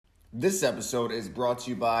This episode is brought to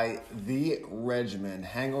you by The Regimen,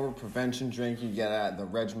 hangover prevention drink you get at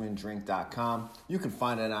theregimendrink.com. You can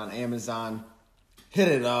find it on Amazon. Hit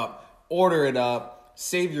it up, order it up,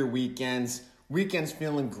 save your weekends. Weekends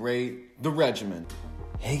feeling great. The Regimen.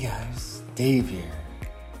 Hey guys, Dave here.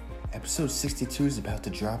 Episode 62 is about to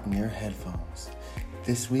drop in your headphones.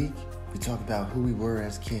 This week, we talk about who we were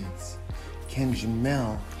as kids. Can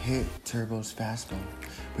Jamel hit Turbo's fastball?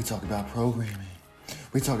 We talk about programming.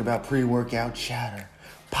 We talk about pre-workout chatter,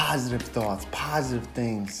 positive thoughts, positive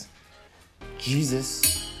things.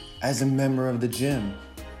 Jesus as a member of the gym,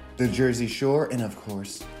 the Jersey Shore, and of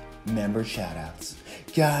course, member shoutouts.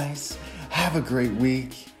 Guys, have a great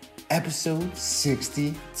week. Episode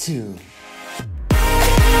 62.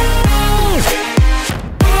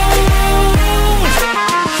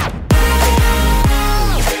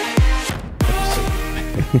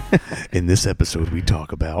 In this episode, we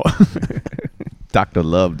talk about Dr.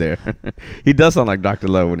 Love there. He does sound like Dr.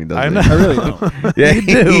 Love when he does it. I really don't. Yeah, you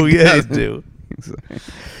do. he Yeah, you does. do.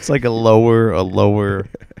 It's like a lower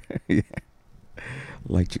Yeah.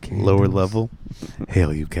 Like you can. lower level.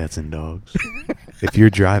 Hail, you cats and dogs. If you're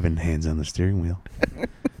driving, hands on the steering wheel.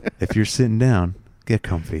 If you're sitting down, get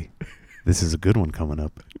comfy. This is a good one coming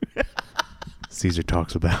up. Caesar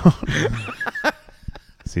talks about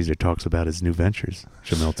his new ventures.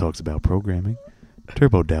 Jamel talks about programming.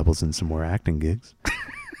 Turbo dabbles in some more acting gigs.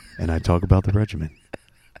 And I talk about the regimen.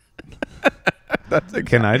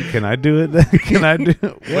 Can I do it? Can I do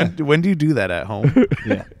it? When do you do that at home?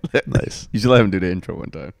 Yeah. Nice. You should let him do the intro one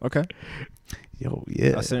time. Okay. Yo,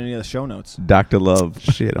 yeah. I'll send you the show notes. Dr. Love.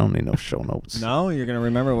 Shit, I don't need no show notes. No, you're gonna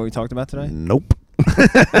remember what we talked about today. Nope.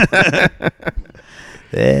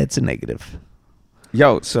 It's a negative.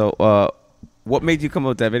 Yo, so what made you come up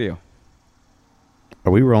with that video?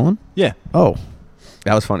 Are we rolling? Yeah. Oh.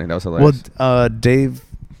 That was funny. That was hilarious. Well, Dave,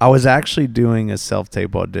 I was actually doing a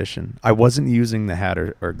self-tape audition. I wasn't using the hat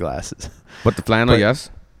or glasses. But the flannel, but- yes?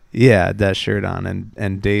 Yeah, that shirt on,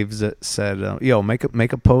 and Dave said, "Yo, make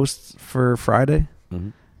a post for Friday," Mm-hmm.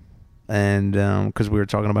 and because we were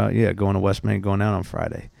talking about going to West Main, going out on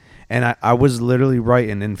Friday, and I was literally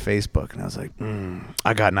writing in Facebook, and I was like,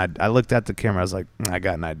 I got an idea. I looked at the camera, I was like, I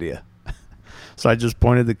got an idea, so I just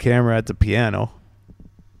pointed the camera at the piano,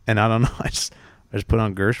 and I don't know, I just put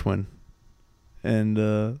on Gershwin,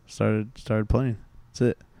 and started playing. That's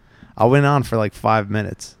it. I went on for like 5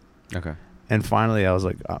 minutes. Okay. And finally, I was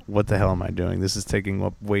like, what the hell am I doing? This is taking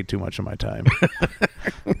up way too much of my time.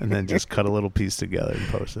 And then just cut a little piece together and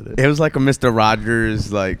posted it. It was like a Mr.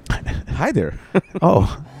 Rogers, like, hi there.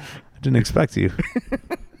 Oh, I didn't expect you.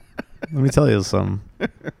 Let me tell you something.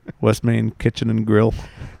 West Main Kitchen and Grill.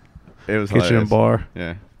 It was Kitchen hilarious. and bar.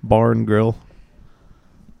 Yeah. Bar and grill.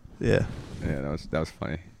 Yeah. Yeah, that was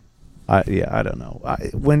funny. I don't know.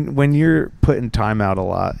 When you're putting time out a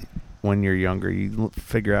lot, when you're younger, you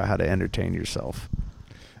figure out how to entertain yourself.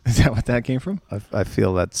 Is that what that came from? I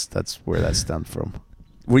feel that's where that stemmed from.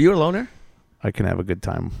 Were you a loner? I can have a good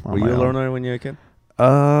time on Were my you a own. loner when you were a kid?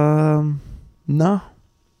 No.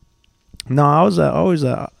 I was always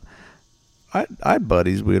I had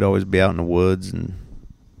buddies. We'd always be out in the woods and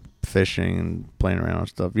fishing and playing around and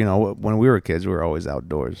stuff. You know, when we were kids, we were always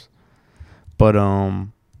outdoors. But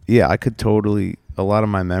yeah, I could totally. A lot of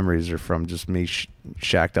my memories are from just me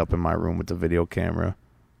shacked up in my room with the video camera,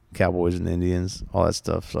 Cowboys and Indians, all that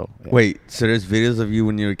stuff. So yeah. Wait, so there's videos of you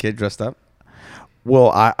when you were a kid dressed up?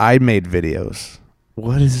 Well, I made videos.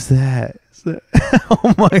 What is that?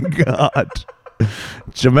 Oh my God.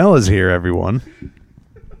 Jamel is here, everyone.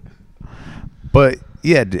 But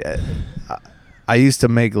yeah, I used to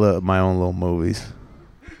make my own little movies.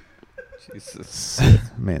 Jesus. Sick.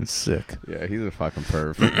 Man, sick. Yeah, he's a fucking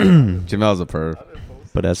perv. Jamel's a perv.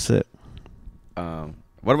 But that's it.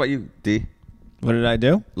 What about you, D? What did I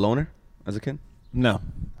do? Loner as a kid? No.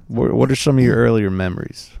 What are some of your earlier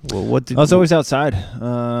memories? Well, what did I was always outside in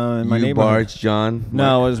my you, neighborhood. Barge, John?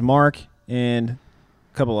 No, it was Mark and a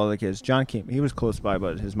couple other kids. John came. He was close by,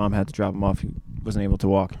 but his mom had to drop him off. He wasn't able to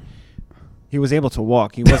walk. He was able to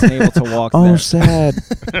walk. He wasn't able to walk Oh, there. sad.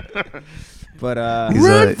 But He's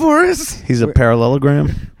Run, a- Forrest! He's a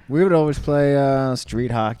parallelogram. we would always play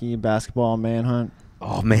street hockey, basketball, manhunt.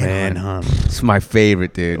 Oh, man. Manhunt. It's my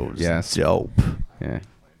favorite, It dude. was Yes. dope. Yeah.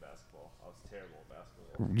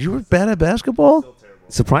 You were bad at basketball?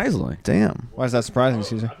 Surprisingly. Damn. Why is that surprising,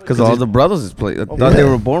 Caesar? Because all the brothers is played. I thought they yeah.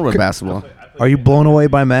 were born with basketball. Are you blown away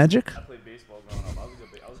by magic? I played baseball growing up.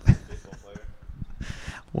 I was a good baseball player.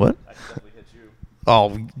 What? I could definitely hit you.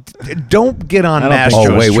 Oh, don't get on I don't think Mastro's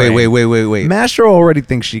Oh, wait, train. wait. Mastro already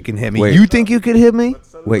thinks she can hit me. Wait. You think you could hit me?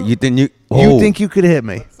 Wait, you think you... You think you could hit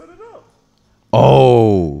me?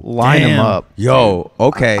 Oh. line him Damn. up. Yo,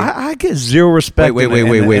 okay. I get zero respect. Wait, in wait, the-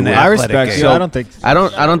 wait, in the- wait, in the wait. I athletic respect game. you. I don't think. I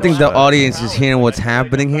don't think the audience is hearing what's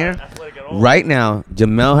happening here. Right now,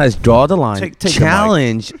 Jamel has drawn the line. Take the mic.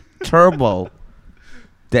 Challenge Turbo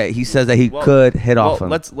that he says that he could hit off him.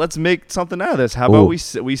 Let's make something out of this. How Ooh.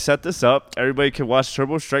 about we set this up? Everybody can watch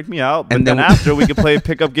Turbo strike me out, but And then then- after we can play a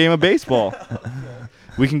pickup game of baseball.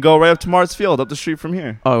 We can go right up to Mart's Field, up the street from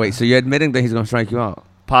here. Oh wait, so you're admitting that he's gonna strike you out?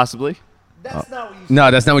 Possibly.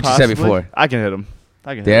 No, that's not what you said Possibly. before. I can hit him. I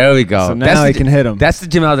can hit There we go. So now that's he the, can hit him. That's the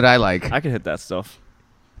Jamel that I like. him. I can hit that stuff.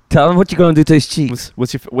 Tell him what you're gonna do to his cheeks.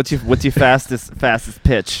 What's your fastest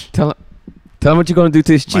pitch? Tell him what you're gonna do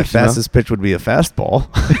to his cheeks. My Jamel. fastest pitch would be a fastball.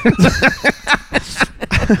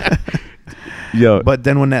 Yo, But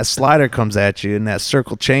then when that slider comes at you and that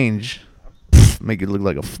circle change, make you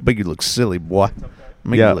look silly, boy.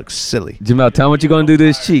 Make Yeah. you look silly. Jamel, tell him what you're gonna do to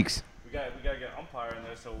his cheeks. We gotta get an umpire in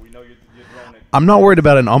there so we know you're throwing it. I'm not worried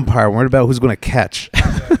about an umpire. I'm worried about who's going to catch.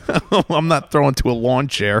 I'm not throwing to a lawn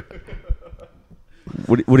chair.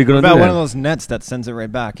 What are you gonna About do? one then? of those nets that sends it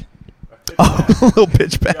right back. Oh, a little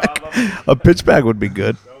pitchback. A pitchback would be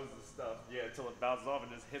good. That was the stuff. Yeah, until it bounces off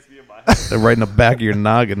and just hits me in my head. They're right in the back of your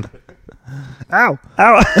noggin. Ow!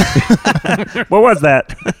 Ow! What was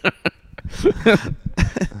that?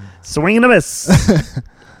 Swing and a miss.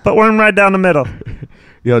 Put one right down the middle.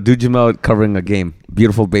 Yo, do Jamel covering a game.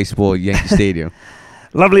 Beautiful baseball, Yankee Stadium.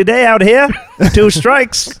 Lovely day out here. 2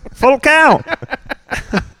 strikes. Full count.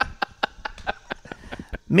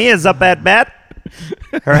 Mia's up at bat.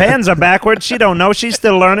 Her hands are backwards. She don't know. She's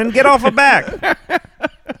still learning. Get off her back.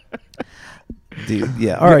 Dude,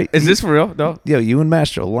 yeah. All right. Is this for real? No. Yo, you and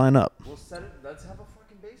Mastro line up. Let's have a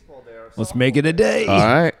fucking baseball there. Let's make it a day. All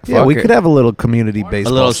right. Yeah, fuck we it. could have a little community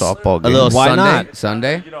baseball, a little softball A game. little Why Sunday. not?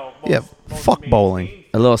 Sunday. You know, Yeah, fuck bowling.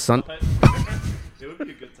 A little sun. it would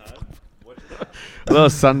be a good time. A little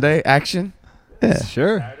Sunday action. Yeah.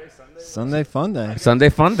 Sure. Sunday fun day. Sunday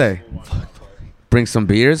fun day. Bring some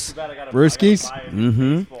beers. Brewskis.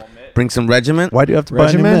 Mm-hmm. Bring some regiment. Why do you have to buy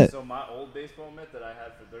a new Regiment? mitt? So my old baseball mitt that I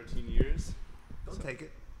had for 13 years. Don't take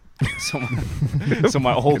it. So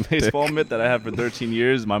my old baseball mitt that I had for 13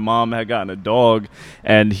 years, my mom had gotten a dog,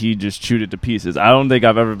 and he just chewed it to pieces. I don't think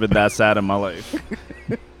I've ever been that sad in my life.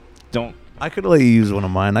 Don't. I could let you use one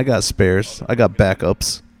of mine. I got spares. I got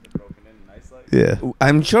backups. Yeah.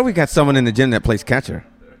 I'm sure we got someone in the gym that plays catcher.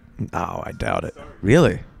 Oh, I doubt it.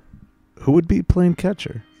 Really? Who would be playing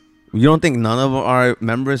catcher? You don't think none of our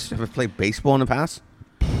members have played baseball in the past?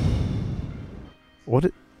 What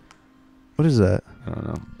is that? I don't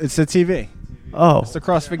know. It's the TV. Oh. It's the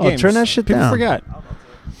CrossFit Oh, Games. turn that shit People down. forget.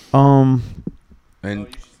 And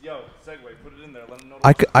Yo, segue, put it in there. Let them know.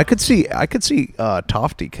 I could see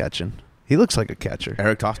Tofty catching. He looks like a catcher.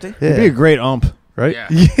 Eric Tofty? Yeah. He'd be a great ump. Right?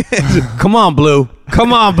 Come on, Blue.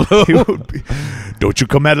 Come on, Blue. He would be. Don't you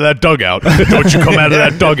come out of that dugout. Don't you come out of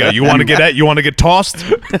that dugout. You want to get tossed?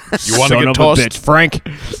 You want to get tossed? bitch, Frank.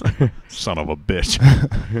 Son of a bitch.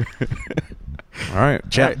 All right. All right,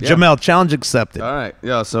 yeah. Jamel, challenge accepted. All right.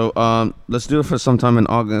 Yeah, so let's do it for sometime in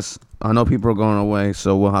August. I know people are going away,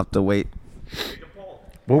 so we'll have to wait.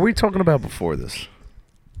 What were we talking about before this?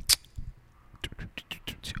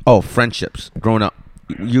 Oh, friendships. Growing up.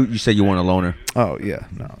 You said you weren't a loner. Oh, yeah.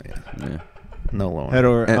 No, yeah. Yeah. No loan. Head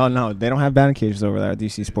over. And- Oh no, they don't have batting cages over there at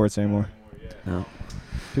DC Sports anymore. No.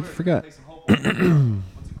 People forget. But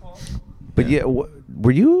yeah,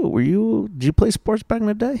 were you did you play sports back in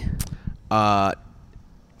the day?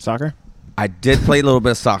 Soccer. I did play a little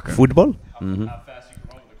bit of soccer. Football? Mm-hmm. How fast you can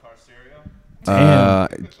run with a car stereo?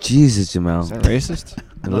 Jesus, Is Jamel. that racist?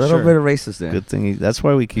 A little bit of racist there. Good thing that's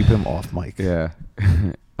why we keep him off mic. Yeah.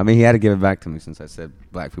 I mean, he had to give it back to me since I said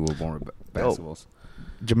black people were born with basketballs.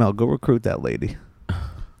 Jamel, go recruit that lady. You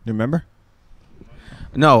remember?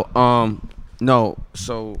 No, no.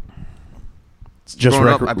 So It's just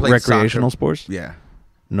growing up, I played recreational soccer. sports? Yeah.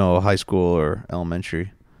 No, high school or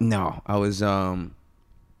elementary. No, I was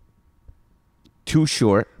too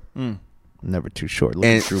short. Never too short. Look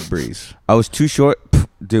And- at Drew Brees. I was too short,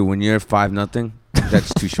 dude. When you're 5-0,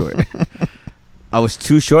 that's too short. I was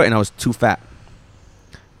too short and I was too fat.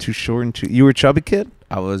 Too short and too. You were a chubby kid?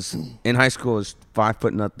 I was in high school. I was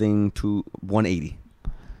 5'0" to 180.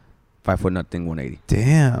 5'0", 180.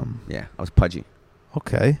 Damn. Yeah, I was pudgy.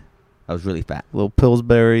 Okay. I was really fat. Little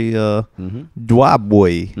Pillsbury Mm-hmm. Dwa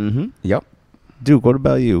boy. Mm-hmm. Yep. Duke, what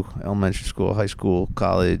about you? Elementary school, high school,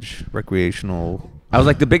 college, recreational, I was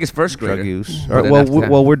like the biggest first drug grader. use. But All right, then well, after that-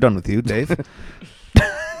 well, we're done with you, Dave.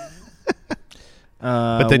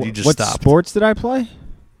 But then you just what stopped. sports did I play?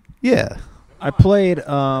 Yeah. I played. What's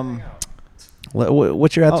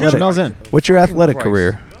your Oh, athletic? Jamel's in. What's your athletic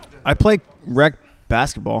career? I played rec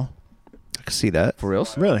basketball. I can see that. For real?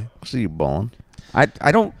 Really? I see you balling I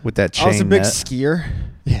don't. with that chain I was a big net. skier.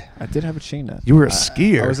 Yeah, I did have a chain net. You were a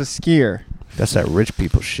skier. I was a skier. That's that rich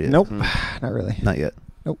people shit. Nope, not really. Not yet.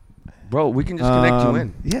 Bro, we can just connect you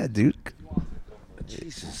in. Yeah, dude.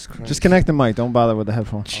 Jesus Christ. Just connect the mic. Don't bother with the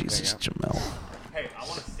headphones. Jesus, Jamel. Hey, I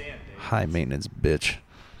want to stand. High maintenance bitch.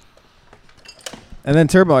 And then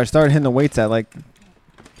turbo, I started hitting the weights at like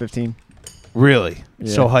 15. Really?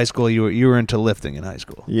 Yeah. So high school, you were into lifting in high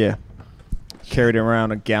school. Yeah. Carried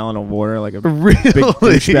around a gallon of water like a Really? big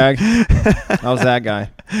douchebag. I was that guy.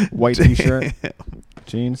 White t-shirt,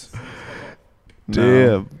 jeans. No.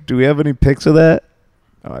 Damn. Do we have any pics of that?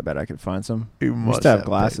 Oh, I bet I could find some. You I must used to have have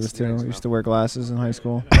glasses pics. too. I used to wear glasses in high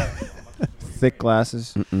school. Thick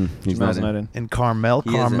glasses. He's Jamel's not not in. in. In Carmel? He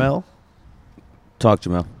isn't. Carmel? Talk,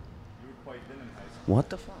 Jamel. What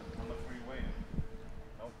the fuck?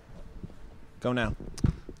 Go now.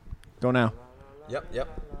 Go now. Yep.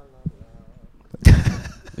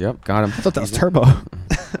 Yep, got him. I thought that was turbo.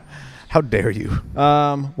 How dare you?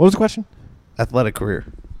 What was the question? Athletic career.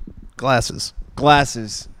 Glasses.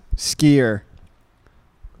 Glasses. Skier.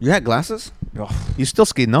 You had glasses? You still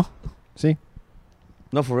ski, no? See?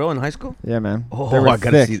 No, for real, in high school? Yeah, man. Oh, They were I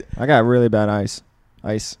gotta thick. see that. I got really bad ice.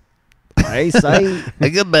 Ice. Ice. I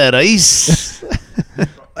got bad ice.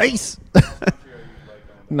 Ice.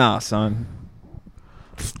 Nah, son.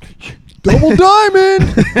 Double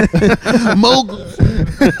diamond. Mogul.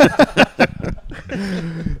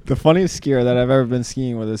 The funniest skier that I've ever been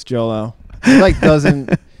skiing with is Jolo. He like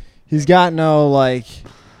doesn't. He's got no like.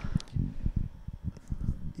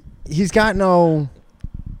 He's got no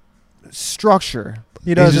structure.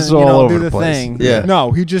 He doesn't just all over do the the place. thing. Yeah.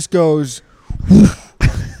 No, he just goes.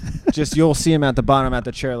 Just you'll see him at the bottom at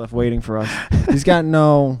the chairlift waiting for us. He's got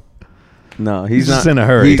no. No, He's just in a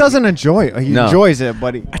hurry. He doesn't enjoy it. He No. enjoys it,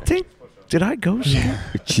 but he, I think. Did I go skiing?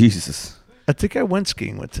 Jesus. I think I went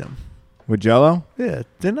skiing with him. with Jello. Yeah,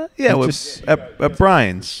 didn't I? Yeah, He with, just- at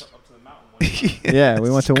Brian's. Yeah, we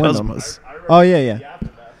went to Wyndham. Cosmos. Oh yeah.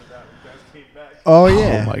 Oh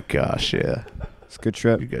yeah. Oh my gosh, yeah. It's a good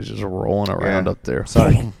trip. You guys just rolling around Yeah. up there.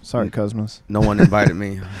 Sorry, Cosmos. No one invited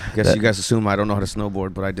me. I guess you guys assume I don't know how to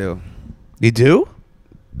snowboard, but I do. You do?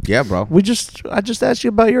 Yeah, bro. I just asked you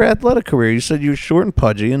about your athletic career. You said you were short and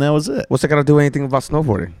pudgy, and that was it. What's that got to do with anything about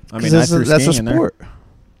snowboarding? I 'Cause mean, that's a in there. sport.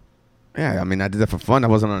 Yeah, I mean, I did that for fun. I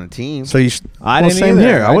wasn't on a team. So you. I well, didn't same either.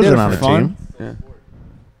 here. I did wasn't it on for a fun. team.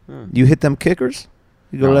 Yeah. You hit them kickers.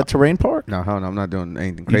 You go to No. that terrain park. No, hell no, I'm not doing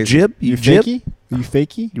anything You crazy. jib. You jib. fakey? You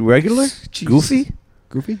fakey? You regular. Jesus. Goofy.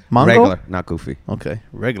 Goofy? Mongo. Regular, not goofy. Okay,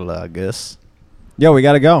 regular, I guess. Yo, we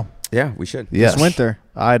gotta go. Yeah, we should. Yes. It's winter.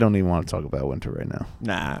 I don't even want to talk about winter right now.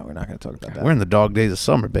 Nah, we're not gonna talk about that. We're in the dog days of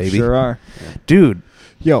summer, baby. Sure are. Dude,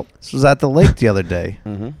 Yo. this was at the lake the other day.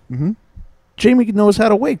 Mm-hmm. Mm-hmm. Jamie knows how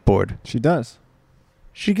to wakeboard. She does.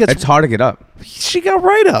 She gets. It's hard to get up. She got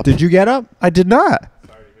right up. Did you get up? I did not.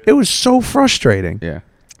 It was so frustrating. Yeah.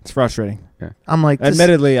 It's frustrating. I'm like, this,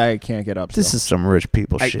 Admittedly, I can't get up. this still. is some rich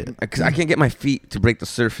people shit. Because I can't get my feet to break the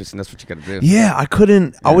surface, and that's what you got to do. Yeah, I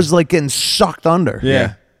couldn't. I Yeah. was like getting sucked under.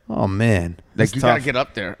 Yeah. Oh man, Like, It's you got to tough. get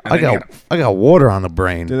up there. and I then you got I got water on the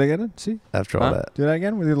brain Do they get it? See? after all that. Do that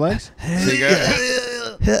again with your legs? So you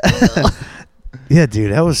gotta- Yeah,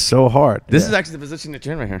 dude, that was so hard. This is actually the position that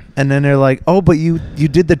you're in right here. And then they're like, "Oh, but you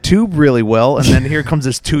did the tube really well." And then here comes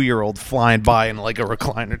this 2-year-old flying by in like a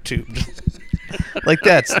recliner tube. Like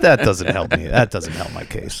that doesn't help me. That doesn't help my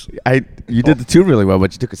case. You did the two really well,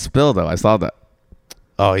 but you took a spill, though. I saw that.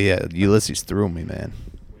 Oh yeah, Ulysses threw me, man.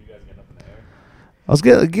 I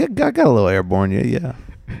got a little airborne, yeah.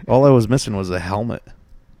 All I was missing was a helmet.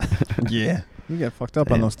 Yeah. You get fucked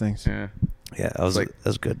up on Damn. those things. Yeah. Yeah, that was a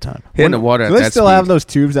good time. Hitting the water Do at they that still speed. have those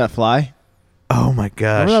tubes that fly? Oh my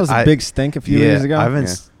gosh, Remember that was a big stink a few yeah, years ago? I haven't.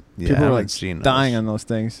 Yeah. Yeah, People I were haven't like seen dying those. on those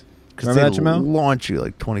things. 'Cause Remember they that, Jamel? launch you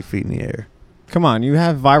like 20 feet in the air. Come on, you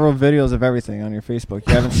have viral videos of everything on your Facebook.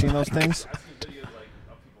 You haven't seen those things? I've seen videos like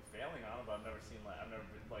of people failing on them, but I've never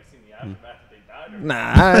seen the aftermath that they died.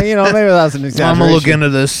 Nah, maybe that's an I'm exaggeration. gonna look into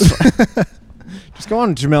this. Just go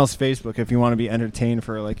on Jamel's Facebook if you want to be entertained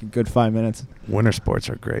for like a good 5 minutes. Winter sports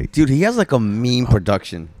are great. Dude, he has like a meme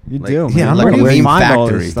production. You Like, do. Yeah, man. I'm like ready a to meme find all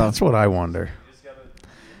this factory. stuff. That's what I wonder.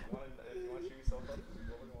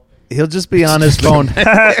 He'll just be on his phone.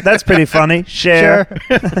 That's pretty funny. Share.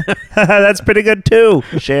 That's pretty good too.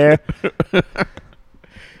 Share.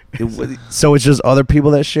 So it's just other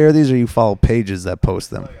people that share these, or you follow pages that post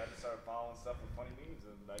them?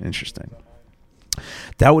 Interesting.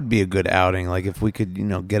 That would be a good outing. Like if we could,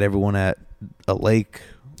 get everyone at a lake.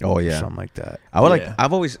 Oh, or yeah. something like that. I would Yeah.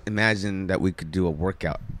 I've always imagined that we could do a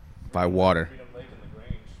workout by water.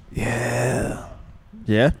 Yeah.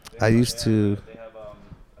 Yeah. I used to They have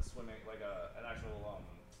a swimming, like an actual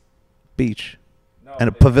beach no, and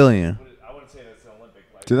a they- pavilion. I wouldn't say it's an Olympic.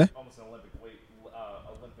 Like, Do they? Almost an Olympic weight,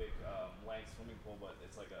 Olympic length swimming pool, but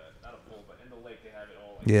it's like not a pool, but in the lake they have it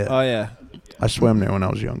all. Like, Yeah. Oh yeah. I swam there when I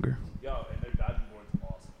was younger. Yo, and their diving boards are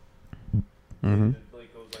awesome. Hmm The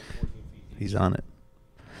lake goes like 14 feet deep. He's on it.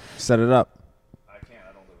 Set it up. I can't.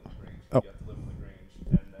 I don't live in the Grange. Oh. You have to live in the Grange,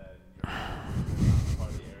 and then you're part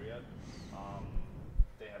of the area.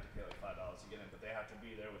 They have to pay like $5 to get in, but they have to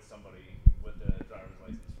be there with somebody with the driver's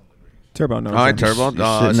license from the Grange. Turbo knows. All right, him. Turbo.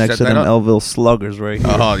 You're sitting next set to that them up. Elville Sluggers right here.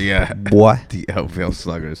 Oh yeah, Boy, the Elville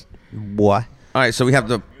Sluggers. boy. All right, so we have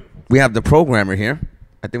the programmer here.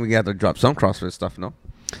 I think we have to drop some CrossFit stuff, no?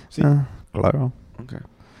 Claro. Okay.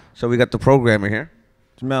 So we got the programmer here.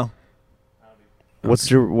 Jamel. What's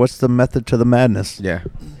the method to the madness? Yeah.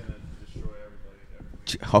 Gonna destroy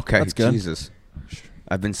everybody there. Okay. That's good. Jesus.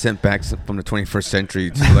 I've been sent back from the 21st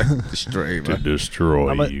century to like destroy. man.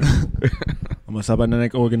 destroy I'm a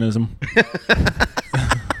cybernetic organism. No,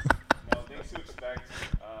 things to expect.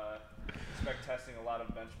 Expect testing a lot of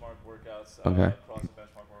benchmark workouts. Okay. CrossFit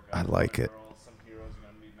benchmark workouts. I like it. Girls, some heroes are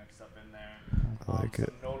gonna be mixed up in there. I like some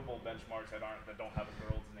it. notable benchmarks that don't have a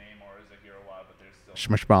girl's name or is a hero wide, but there's still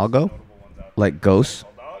Schmishmalgo? notable ones out there. Like Ghost.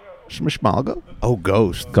 Schmishmalgo? Oh,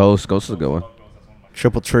 Ghost. Ghost is a good one.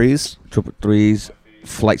 Triple trees? Triple threes.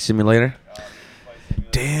 Flight simulator.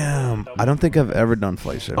 Damn. I don't think I've ever done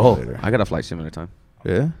flight Oh, simulator. I got a flight simulator time.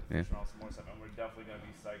 Yeah? Yeah. Some more stuff, and we're definitely going to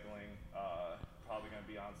be cycling. Probably going to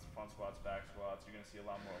be on front squats, back squats. You're going to see a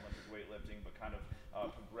lot more Olympic weightlifting, but kind of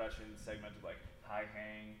progression segmented like high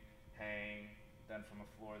hang, then from a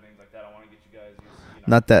floor, things like that. I want to get you guys used to,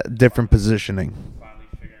 Not that different positioning. finally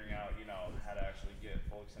figuring out, how to actually get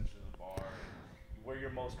full extension of the bar, where you're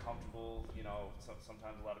most comfortable.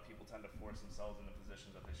 Sometimes a lot of people tend to force themselves into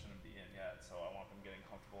positions that they shouldn't be in yet. So I want them getting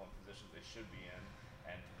comfortable in positions they should be in,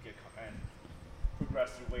 and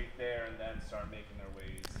progress their weight there, and then start making their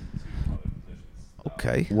ways to other positions.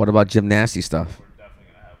 Okay. What about gymnasty stuff? We're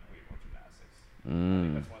definitely gonna have way more gymnastics. I think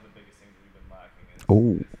Mm. that's one of the biggest things we've been lacking is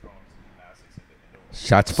Ooh. throwing some gymnastics into indoor.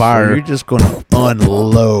 Shots So fired. you're just going to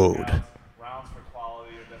unload. Rounds for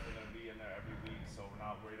quality are definitely going to be in there every week, so we're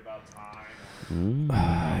not worried about time. Mm.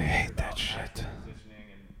 I hate that shit. Positioning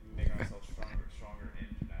and making ourselves stronger in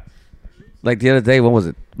gymnastics positions. Like the other day, what was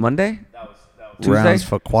it? Monday? That was Tuesday? Rounds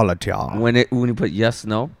for quality. When you put yes,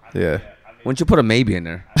 no. Yeah. Why don't you put a maybe in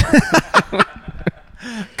there?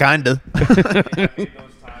 Kinda. I made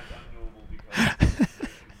those times undoable because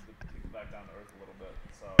people back down to earth a little bit.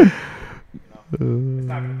 So, it's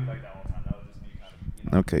not going to be like that all the time. That would just be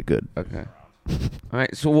kind of, Okay, good. Okay. around. All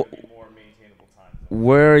right. So It'll be more maintainable times.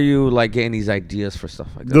 where are you like getting these ideas for stuff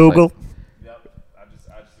like that? Google. Yep. I just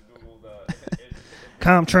Googled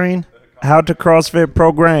Comtrain. How to CrossFit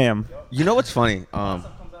program. You know what's funny? something comes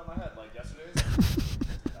out of my head like yesterday's.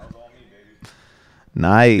 That was all me, baby.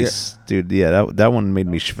 Nice. Dude, yeah, that one made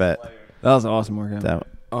me sweat. That was an awesome workout. That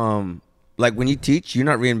Like when you teach, you're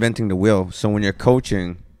not reinventing the wheel. So when you're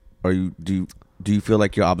coaching, do you feel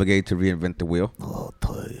like you're obligated to reinvent the wheel? What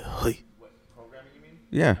programming you mean?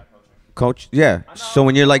 Yeah. Coach. Yeah. So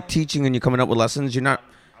when you're like teaching and you're coming up with lessons, you're not.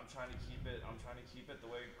 I'm trying to keep it the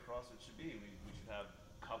way CrossFit should be. We should have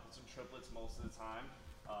couplets and triplets most of the time.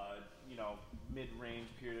 Mid-range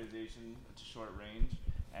periodization to short range,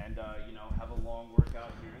 and have a long workout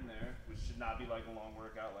here and there, which should not be like a long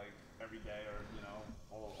workout like every day or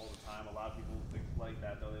all the time. A lot of people think like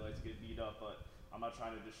that though. They like to get beat up, but I'm not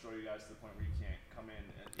trying to destroy you guys to the point where you can't come in.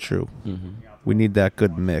 And, True. working out the We way need that you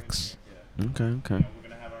good want to. mix. Yeah. Okay. Okay. We're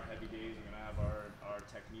gonna have our heavy days. We're gonna have our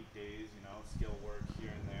technique days. Skill work here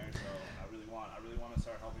and there. So I really want to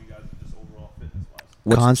start helping you guys with just overall fitness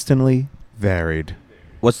wise. Constantly varied.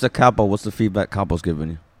 What's the capo? What's the feedback capo's giving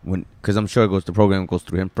you? Because I'm sure the program goes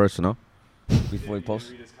through him first, no? Before he posts.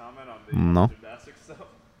 Read his comment on the No. gymnastics stuff.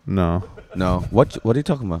 No. No. What are you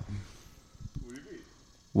talking about? What do you mean?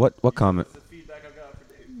 What comment? That's the feedback I got for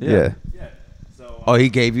Dave. Yeah. Yeah. So. Oh, he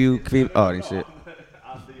gave you feedback. Oh, I didn't see it.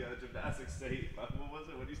 On the gymnastics state. What was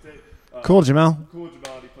it? What did he say? Cool, Jamel. Cool,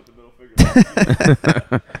 Jamal. And he put the middle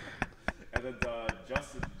finger. Up. And then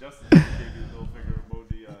Justin gave you the middle finger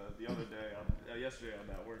emoji the other day, yesterday on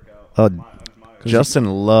that workout. Oh, On my Justin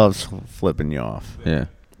loves flipping you off. Yeah.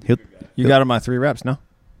 He'll, You got him at 3 reps, no?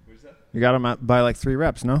 What'd you say? You got him at by like 3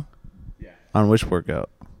 reps, no? Yeah. on which workout?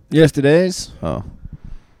 Yesterday's. Oh,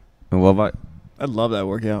 And what about? I love that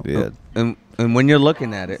workout. yeah. And when you're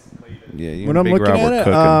looking at it, Yeah, you When and I'm Big looking Rob at were it,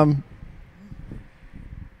 cooking.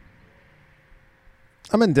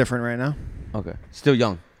 I'm indifferent right now okay, still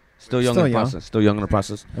young in the young. process. Still young in the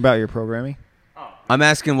process. about your programming. I'm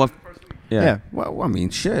asking what. Yeah. Well, I mean,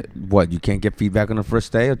 shit. What? You can't get feedback on the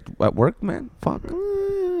first day at work, man? Fuck.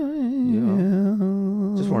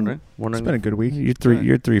 Just wondering. It's been a good week.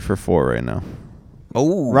 You're 3 for 4 right now.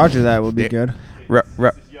 Oh, Roger that would be good.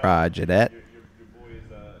 Roger that. Your boy's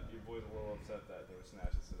a little upset that there were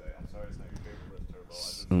snatches today. I'm sorry, it's not your favorite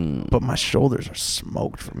lift, Turbo. I just But my shoulders are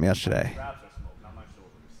smoked from yesterday. wraps are smoked, not my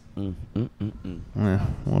shoulders. Yeah,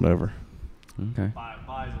 whatever. Okay. Buys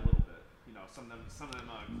a little bit. You know, some of them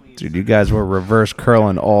clean. Dude, you guys were reverse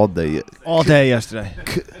curling all day. All day yesterday.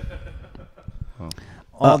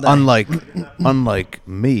 All day. Unlike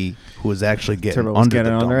me, who was actually getting Turbo was under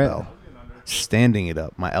getting the under it. dumbbell, standing it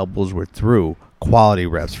up. My elbows were through. Quality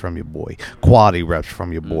reps from your boy. Quality reps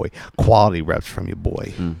from your boy. Quality reps from your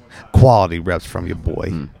boy. Quality reps from your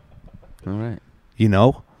boy. All right. You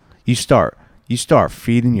know, you start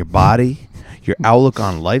feeding your body. Your outlook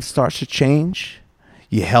on life starts to change.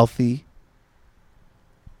 You're healthy.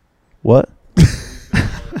 What?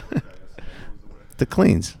 The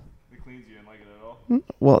cleans. It cleans you, didn't like it at all.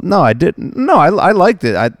 Well, no, I didn't. No, I liked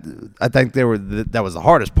it. I think that was the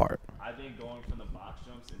hardest part. I think going from the box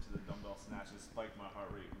jumps into the dumbbell snatches spiked my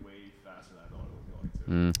heart rate way faster than I thought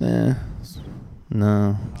it was going to.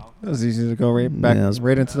 No. It was easy to go right back, Yeah, it was-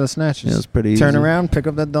 right into the snatches. Yeah, it was pretty Turn easy. around, pick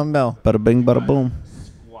up that dumbbell. Bada bing, bada boom.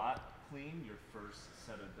 Squat clean your first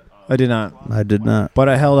set of. I did not, I did not. but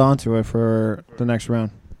I held on to it for the next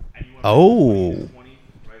round. And you went Oh, 20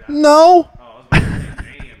 right after. No. Oh, I was about to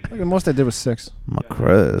say, damn. The most I did was 6. my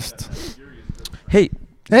crest. Hey,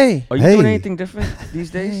 Hey, are you Hey. doing anything different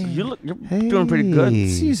these days? You're doing pretty good. Hey.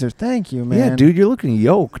 Caesar, thank you, man. Yeah, dude, you're looking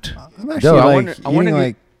yoked. I'm actually I like wonder- I wonder eating if-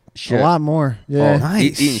 like Shit. a lot more. Oh, Yeah,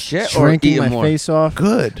 Nice. Eating shit or drinking eating my more? face off.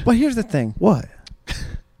 Good. But here's the thing: What?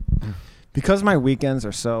 because my weekends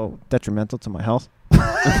are so detrimental to my health.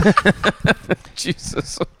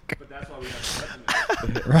 Jesus. But that's why we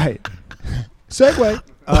have to Right. Segue.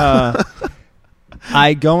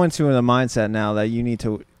 I go into the mindset now that you need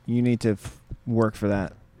to work for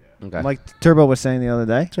that. Okay. Like Turbo was saying the other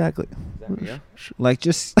day. Exactly. yeah. Like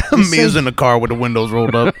just Me is in the car with the windows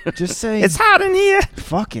rolled up. just say It's hot in here.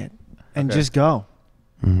 fuck it and Okay. just go.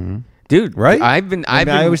 Mm-hmm. Dude, Right? I've been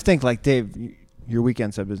I always think like Dave, your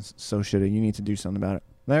weekends have been so shitty. You need to do something about it.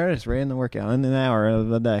 There it is, right in the workout, in an hour of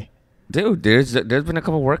the day. Dude, there's been a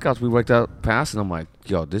couple workouts we worked out past, and I'm like,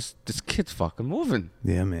 yo, this kid's fucking moving.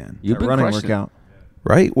 Yeah, man. You've That been running crushing it. workout.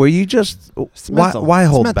 Right? Where you just mental. why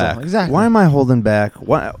It's hold mental. back? Exactly. Why am I holding back?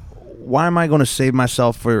 Why am I going to save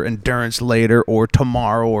myself for endurance later or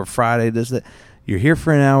tomorrow or Friday? That you're here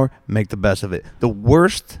for an hour, make the best of it. The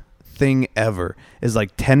worst thing ever is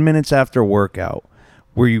like 10 minutes after a workout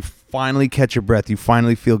where you finally catch your breath, you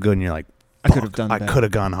finally feel good, and you're like, I could have "Fuck, done I better." could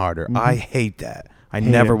have gone harder. I hate that. I Hate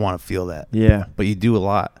never it. want to feel that. Yeah. But you do a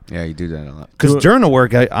lot. Yeah, you do that a lot. Because Do it. during the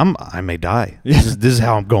workout, I may die. Yeah. This is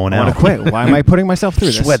how I'm going I out. want to quit. Why am I putting myself through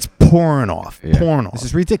this? Sweat's pouring off. Yeah. Pouring off. This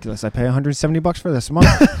is ridiculous. I pay $170 for this a month.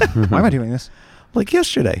 Why am I doing this? Like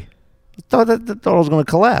yesterday. Thought I was going to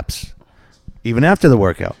collapse. Even after the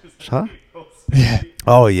workout. Huh? Yeah.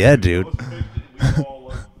 Oh, yeah, dude. we all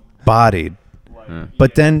look Bodied. like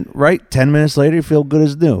But then, right, 10 minutes later, you feel good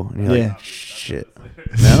as new. And you're Yeah. like, shit.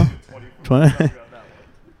 No? 20? that one.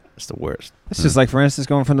 It's the worst. It's just like, for instance,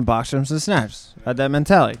 going from the box jumps to the snaps. Had that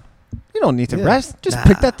mentality. You don't need to Yeah. rest. Just Nah.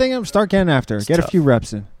 pick that thing up, start getting after it. It's Get a tough. few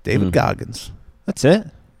reps in. David Mm. Goggins. That's it.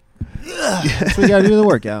 That's what you got to do to the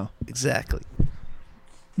workout. Exactly.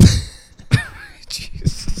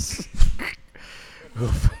 Jesus.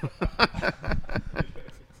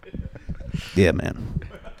 Yeah, man.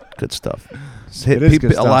 Good stuff. It's It is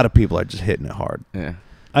good a stuff. lot of people are just hitting it hard. Yeah.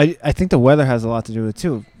 I think the weather has a lot to do with it,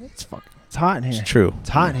 too. It's hot in here. It's true. It's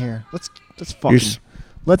hot in here. Let's You're fucking s-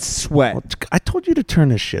 let's sweat. Well, I told you to turn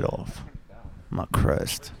this shit off. My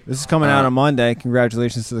Christ. This is coming out on Monday.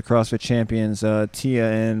 Congratulations to the CrossFit champions, Tia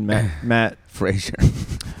and Matt. Frazier.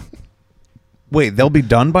 Wait, they'll be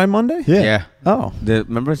done by Monday? Yeah. Oh,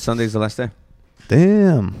 Remember Sunday's the last day?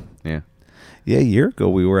 damn. Yeah. Yeah, a year ago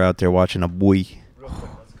we were out there watching a boy. Real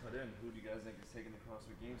quick, let's cut in. Who do you guys think is taking the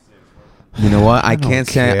CrossFit Games today? You know what? I don't can't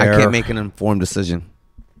say I care. can't make an informed decision.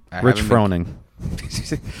 I Rich haven't been-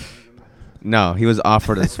 Froning. No, he was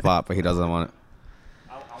offered a spot, but he doesn't want it.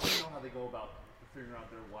 I want to know how they go about figuring out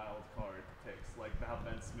their wild card picks. Like how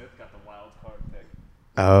Ben Smith got the wild card pick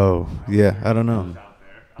Oh, yeah, I don't know. out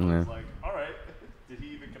there. I was Yeah. like, all right, did he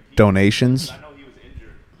even compete? Donations? I know he was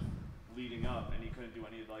injured leading up, and he couldn't do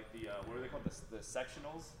any of like the what are they called? The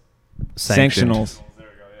sectionals. Sanctioned. Sanctionals. There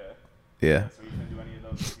we go. Yeah. Yeah. So he couldn't do any of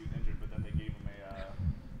those because he was injured. But then they gave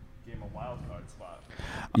him a wild card spot.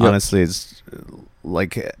 Honestly, it's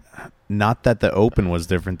like not that the Open was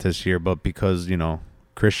different this year, but because,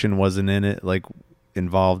 Christian wasn't in it, like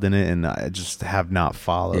involved in it, and I just have not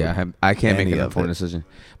followed. Yeah, I can't make any an of informed it. decision.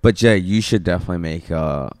 But Jay, you should definitely make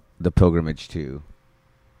the pilgrimage to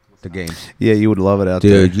the games. Yeah, you would love it out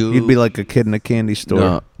Dude, there. You'd be like a kid in a candy store.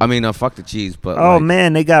 No, I mean, fuck the cheese, but Oh like,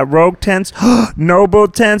 man, they got Rogue tents, Noble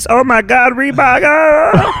tents. Oh my God, Reebok!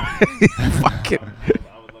 Ah! fuck it. I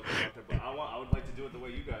would love to go out there, but I would like to do it the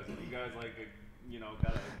way you guys do. You guys like,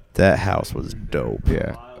 got That house was dope.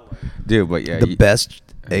 Yeah, dude, but yeah, The best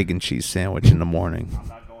egg and cheese sandwich in the morning. I'm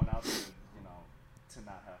not going out there, to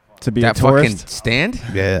not have fun. To be that a fucking tourist. stand,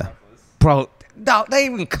 Yeah. bro. No, not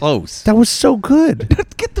even close. That was so good.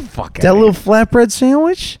 Get the fuck out. That little flatbread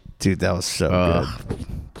sandwich? Dude, that was so good.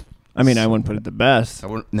 I mean, I wouldn't put it the best.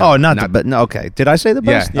 Oh, not the best. No, okay. Did I say the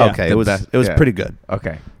Yeah, best? yeah, Okay, the it was best, it was yeah. pretty good.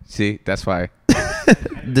 Okay, see, that's why.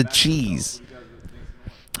 The cheese.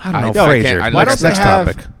 I don't know, I can't- Frazier. I Why Next, don't they next have-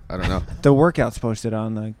 topic. I don't know. The workouts posted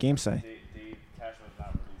on the game site. Dave Cashman's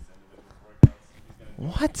not releasing individual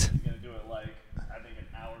workouts. What? He's gonna do it like I think an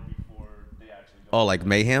hour before they actually go. Oh, like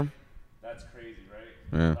mayhem, That's crazy,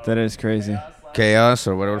 right? yeah, That is crazy. chaos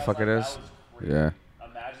or whatever the fuck it That is. was crazy. Yeah.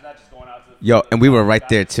 Imagine that just going out to the Yo, field, and we were the right guy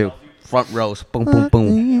there that too. tells you- Front rows, boom, boom,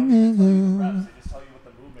 boom. They just tell you what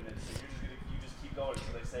the movement is. So you just keep going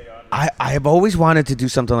until they say you're under. I have always wanted to do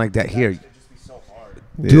something like that here. It'd just be so hard.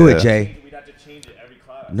 Do Yeah. it, Jay. We'd have to change it every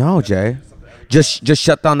class. No, Jay. Just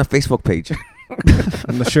shut down the Facebook page.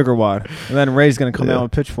 And the sugar wad. And then Ray's going to come Yeah. out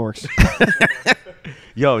with pitchforks.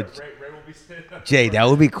 Yo, Ray will be sitting up. Jay, that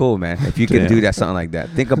would be cool, man. If you could Yeah. do that, something like that.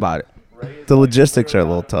 Think about it. The logistics are a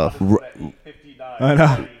little tough. 59. I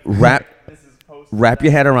know. Wrap This is post. wrap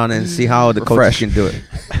your head around it and see how the coaches Refresh. can do it.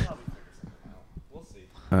 We'll see.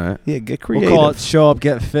 All right. Yeah, get We'll creative. call it show up,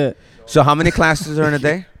 get fit. So how many classes are in a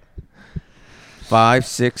day? 5,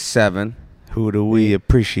 6, 7, Who do we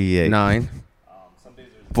appreciate? 9, Some days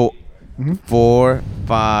there's 4, Mm-hmm. 4,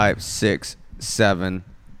 5, 6, 7,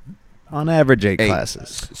 On average, 8 8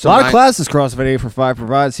 classes. A So lot of 9 classes CrossFit 8 for 5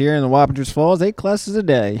 provides here in the Wappingers Falls. 8 classes a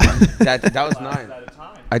day. That was 9. at a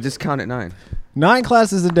time. I just counted 9. 9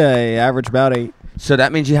 classes a day. Average about 8. So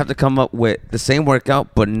that means you have to come up with the same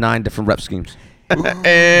workout but 9 different rep schemes.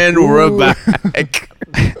 And we're back.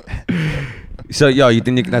 So yo, you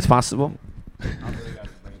think that's possible?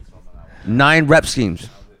 9 rep schemes,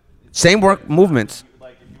 same work movements.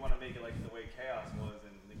 Like if you want to make it like the way chaos was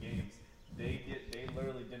in the games, they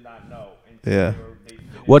literally did not know until Yeah. they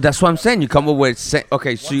finished. Well, that's what I'm saying. You come up with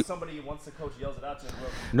okay. So you, Once the coach yells it out to him,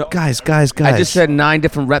 no, Guys. I just said 9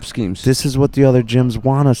 different rep schemes. This is what the other gyms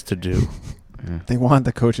want us to do. They want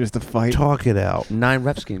the coaches to fight. Talk it out. 9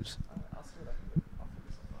 rep schemes.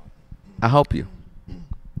 I'll help you.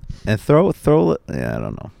 And throw yeah, I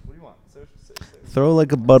don't know. What do you want? Throw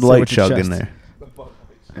like a Bud Say Light with your chug in chest. there.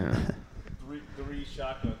 Yeah. Three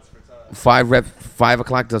shotguns for time. 5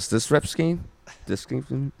 o'clock does this rep scheme. This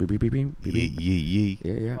scheme. Beep, beep, beep, beep, beep, Yee, beep. yee, yee.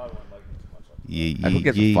 Yeah, yeah. Probably wouldn't like it too much. Yee, I yee, don't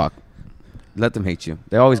get the yee. fuck. Let them hate you.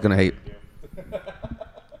 They're always gonna hate.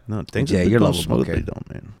 No, things Jay, have been you're going lovable, smoothly, okay. don't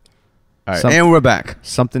man. All right, Some- and we're back.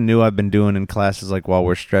 Something new I've been doing in classes, like while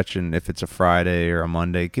we're stretching, if it's a Friday or a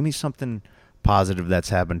Monday, give me something positive that's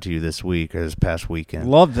happened to you this week or this past weekend.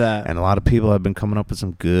 Love that. And a lot of people have been coming up with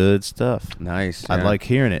some good stuff. Nice. I yeah. like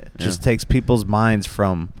hearing it. Yeah. Just takes people's minds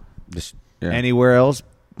from Just, yeah. anywhere else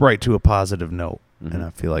right to a positive note. Mhm. And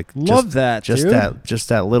I feel like Love that, just dude.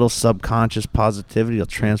 that little subconscious positivity will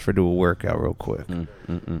transfer to a workout real quick.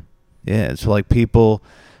 Mm. Yeah, it's like people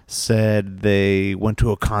said they went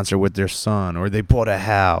to a concert with their son, or they bought a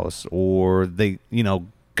house, or they,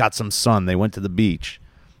 got some sun. They went to the beach.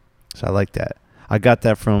 So I like that. I got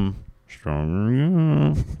that from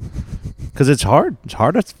because it's hard. It's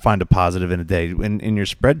hard to find a positive in a day. In your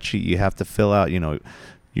spreadsheet, you have to fill out,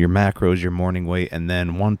 your macros, your morning weight, and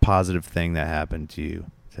then one positive thing that happened to you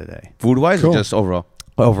today. Food wise Cool. or just overall?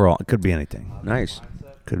 Overall, it could be anything. Nice.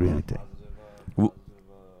 Could be anything.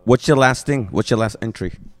 What's your last thing? What's your last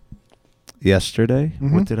entry? Yesterday,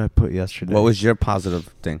 Mhm. what did I put yesterday? What was your positive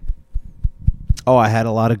thing? Oh, I had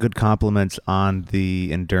a lot of good compliments on the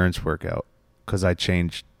endurance workout because I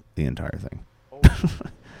changed the entire thing.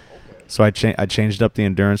 So I changed up the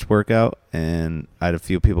endurance workout, and I had a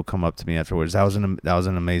few people come up to me afterwards. That was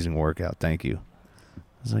an amazing workout. Thank you. I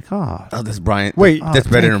was like, Oh, that's Brian. Wait. that's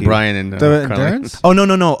better thank than you. Brian and The Carly. endurance? Oh no.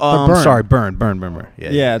 Burn. Sorry, burn. Yeah,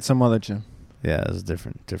 Yeah, it's some other gym. yeah. It was a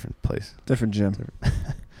different place. Different gym.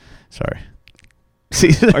 Sorry. See,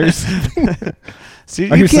 Are you sleeping? See,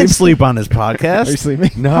 Are you you can't sleeping? sleep on this podcast. Are you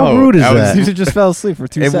sleeping? No, How rude is I was- that? You just fell asleep for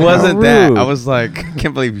 2 It seconds. wasn't How that. rude. I was like,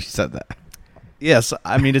 can't believe you said that. Yes,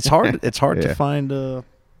 I mean it's hard. It's hard Yeah. to find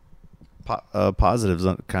positives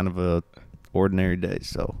on kind of a ordinary day.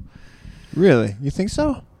 So Really? You think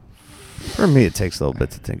so? For me, it takes a little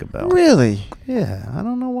bit to think about. Really? Yeah, I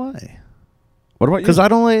don't know why. What about you? Because I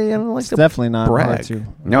don't like It's to definitely not brag. hard to. No,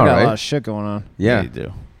 You got right? a lot of shit going on. Yeah. you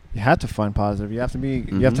do. You have to find positive. You have to be.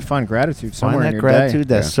 You have to find gratitude somewhere Find in that your gratitude,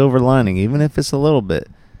 day. that silver lining, even if it's a little bit.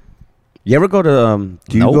 You ever go to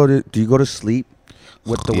Nope. do you go to sleep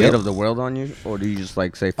with the Yep. weight of the world on you, or do you just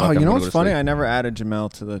like say fuck Oh, I'm you know gonna what's go to funny? sleep? I never added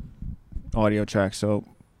Jamel to the audio track, so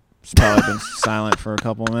it's probably been silent for a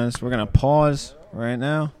couple of minutes. We're gonna pause right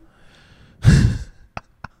now.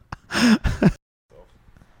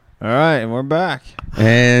 All right, and we're back.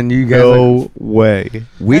 And you guys No way.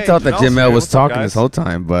 we Hey, thought that Jamel's Jamel here. was What's up, talking guys? this whole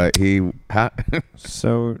time, but he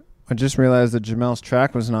So I just realized that Jamel's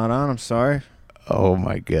track was not on. I'm sorry. Oh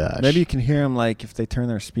my gosh. Maybe you can hear him like if they turn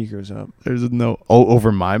their speakers up. there's no. Oh,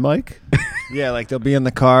 over my mic. Yeah, like they'll be in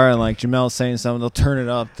the car and like Jamel's saying something, they'll turn it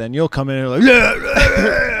up, then you'll come in and like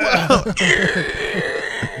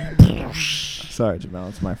Sorry, Jamel,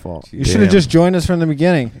 it's my fault. You should have Damn. just joined us from the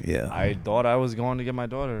beginning. Yeah. I thought I was going to get my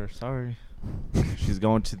daughter. Sorry. She's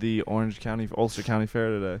going to the Ulster County Fair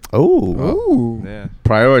today. Oh. Ooh. Yeah.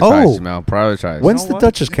 prioritize Oh. Jamel. Prioritize. When's know the what?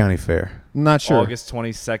 Dutchess County Fair? Not sure. August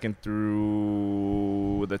 22nd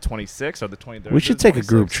through the 26th or the 23rd. We should take a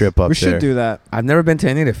group trip up We there. should do that. I've never been to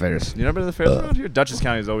any of the fairs. You never been to the fairs around here? Dutchess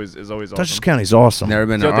County is always awesome. Dutchess County's awesome. Never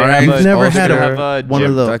been Yo, to they have Orange. a- never also had they a- have one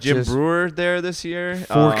Jim, of the- Jim Dutchess. Brewer there this year.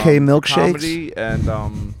 4K milkshakes? Comedy and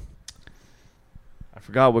I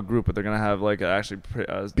forgot what group, but they're gonna have like actually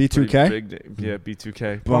B2K? pretty big, yeah,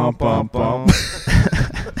 B2K. Bum, bum, bum.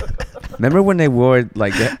 Remember when they wore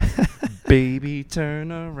like that? Baby, turn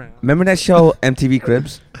around. Remember that show MTV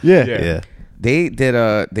Cribs? Yeah. Yeah. Yeah. They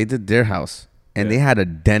did their house and Yeah. they had a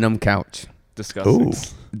denom couch. Disgusting. Ooh.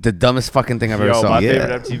 The dumbest fucking thing I've ever Yo, saw. my Yeah.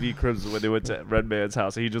 favorite MTV Cribs was when they went to Red Man's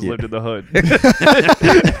house and he just Yeah. lived in the hood.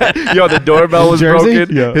 Yo, the doorbell was Jersey?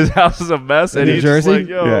 broken. Yeah. His house was a mess, and New he's just Jersey? like,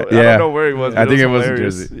 yo, Yeah. I Yeah. don't know where he was. I but think it was in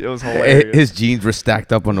hilarious. Jersey. It was hilarious. His jeans were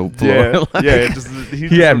stacked up on the floor. yeah, Like, yeah. Just he's He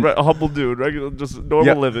just had- a humble dude, regular, just normal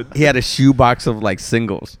yeah, living. He had a shoebox of like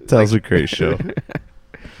singles. That was a great show.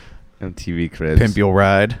 MTV Cribs. Pimp Your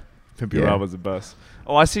Ride. Pimp Yeah. Your Ride was the best.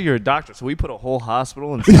 Oh, I see you're a doctor, so we put a whole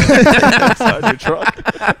hospital inside your truck.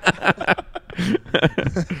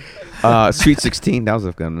 Sweet 16. That was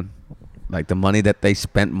a good one. Like the money that they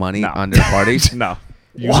spent money No. on their parties. No,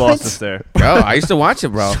 you What? lost us there. Bro, I used to watch it,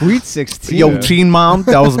 bro. Sweet 16. Yo, Teen Mom,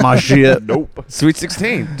 that was my shit. Nope. Sweet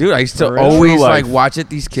 16, dude. I used to For real? always True like Life. watch it.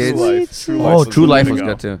 These kids. True True Life the was way to good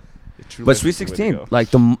go. too. True But Life Sweet was the way to 16, go. like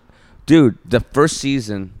dude, the first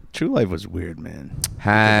season True Life was weird, man.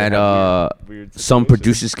 had Weird some situation.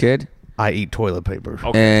 producer's kid, I eat toilet paper.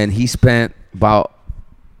 Okay. and he spent about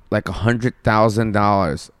like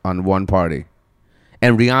 $100,000 on one party,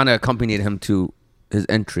 and Rihanna accompanied him to his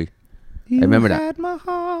entry. I remember that. Had my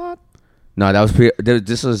heart. No, that was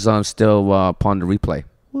this was still upon the replay.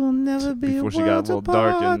 Will never be Before she got a little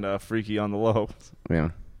dark and freaky on the low. Yeah.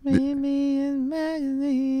 Meet me in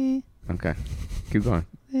magazine. Okay. Keep going.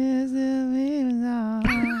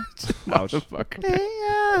 Ouch.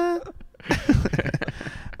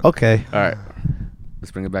 Okay, All right.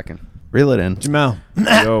 Let's bring it back in. reel it in. Jamel,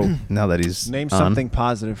 Yo, Now that he's name on. something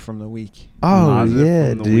positive from the week. Oh Positive yeah,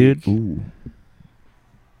 from the dude. week.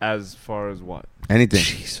 As far as what? Anything.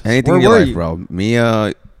 Jesus. Anything Where in your were life, you? bro.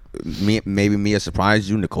 Maybe Mia surprised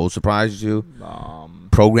you. Nicole surprised you. Um,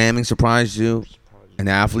 Programming surprised you. An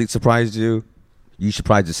athlete surprised you. You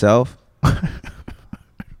surprised yourself.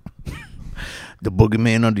 The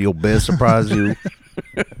boogeyman under your bed surprised you.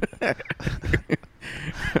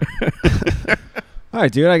 All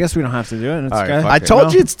right, dude. I guess we don't have to do it. It's All right, okay. fuck I it.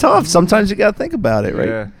 told you it's tough. Sometimes you gotta think about it, right?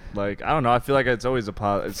 Yeah, like I don't know. I feel like it's always a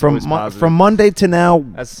positive. From from Monday to now,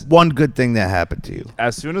 That's- one good thing that happened to you.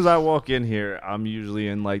 as soon as I walk in here, I'm usually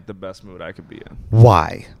in like the best mood I could be in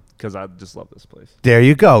Why? because I just love this place. There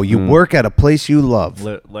you go. You work at a place you love.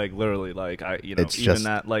 Like literally, like I, you know, It's even just-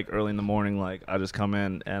 that like early in the morning, like I just come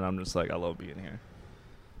in and I'm just like I love being here.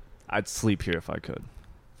 I'd sleep here if I could.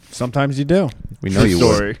 Sometimes you do. We know you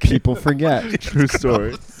would. Story. People forget. True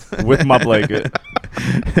story. With my blanket.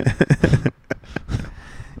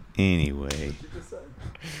 Anyway,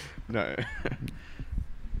 No.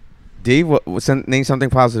 Dave, name something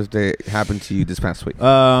positive that happened to you this past week.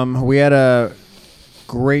 We had a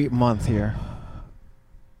great month here.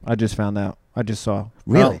 I just found out. I just saw.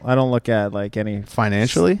 Really? I don't look at like any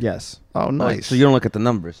financially. Yes. Oh, nice. So you don't look at the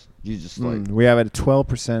numbers. You just like. We have a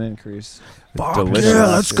 12% increase. Delicious. Yeah,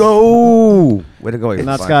 let's go. Way to go. And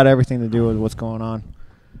that's got everything to do with what's going on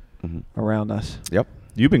Mhm. around us. Yep.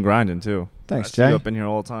 You've been grinding too. Thanks, I see you Jay. up in here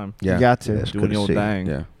all the time. Yeah. You got to. It's Doing good the to old see. thing.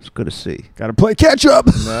 Yeah. It's good to see. Got to play catch up.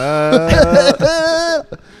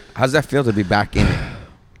 How's that feel to be back in it?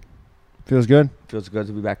 Feels good. Feels good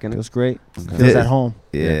to be back in it. Feels great. Okay. Feels at home.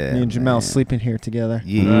 Yeah. Me and Jamel man. sleeping here together.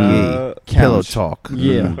 Yeah. Pillow Couch. talk.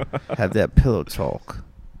 Yeah. Have that pillow talk.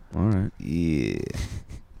 All right. Yeah.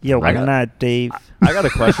 Yo, I good got- night, Dave. I got a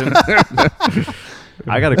question.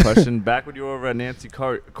 I got a question. Back when you were over at Nancy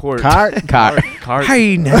Court. Cart. Cart.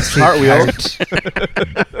 Hey, Nancy Cartwheel.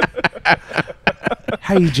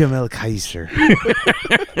 Hey, Jamel Kaiser.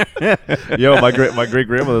 Yo, my great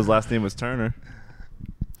grandmother's last name was Turner.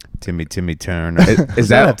 Timmy Turner. Is Does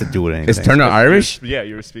that- have to do with anything? Is Turner Irish? Yeah,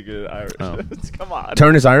 you were speaking Irish. Oh. Come on.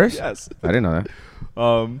 Turner's Irish? Yes. I didn't know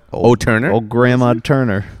that. Old Turner? Old Grandma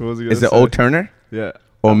Turner. Who was he gonna Is it say? old Turner? Yeah.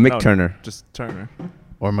 Or No, Mick no, Turner? Just Turner.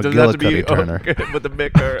 Or Doesn't have to be McGillicuddy Turner. with the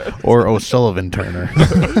Mick or Or O'Sullivan Turner.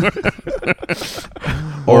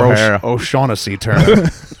 or O'Shaughnessy Turner.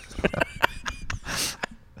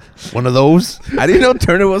 One of those? I didn't know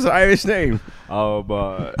Turner was an Irish name. Oh,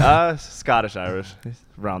 but Scottish Irish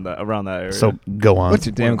around that area. So go on. What's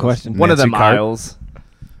your damn question? one of them Nancy Cart? aisles.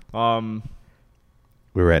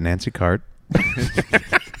 We were at Nancy Cart.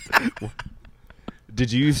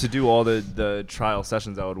 Did you used to do all the trial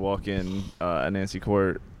sessions? I would walk in at Nancy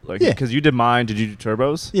Court, like Yeah. because you did mine. Did you do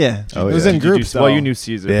turbos? Yeah. Oh, it was yeah. in Did you do- groups. well, though. you knew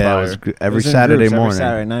Caesar. Yeah, it prior. was It every was in Saturday groups morning. Every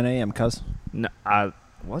Saturday, 9 a.m. Cuz No,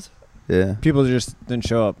 was it? Yeah. people just didn't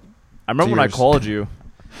show up. I remember when I Cheers. called you.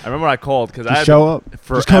 I remember when I called because I Just had show up.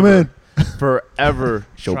 forever, Just come in. forever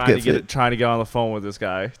Show trying to get get fit. trying to get on the phone with this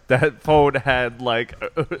guy. That phone had like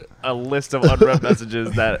a list of unread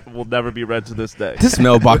messages that will never be read to this day. This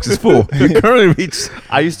mailbox is full. You currently reached.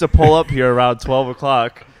 I used to pull up here around 12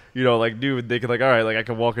 o'clock, you know, like, dude, thinking, like, all right, like, I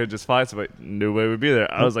can walk in and just find somebody. No way would be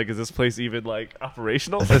there. I was like, is this place even, like,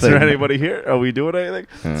 operational? Is there anybody here? Are we doing anything?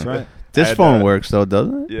 That's right. This And, phone works though,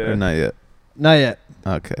 doesn't it? yeah. Or not yet? Not yet.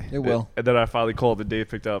 Okay. It will. And then I finally called, and Dave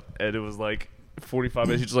picked up, and it was, like, 45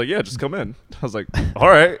 minutes. He's just like, yeah, just come in. I was like, all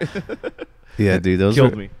right. Yeah, dude, those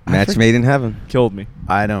Killed were, me. Match made in heaven. Killed me.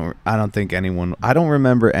 I don't think anyone. I don't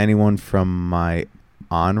remember anyone from my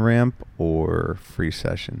on ramp or free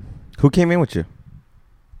session. Who came in with you?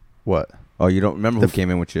 What Oh, you don't remember The who came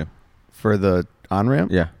in with you? for the on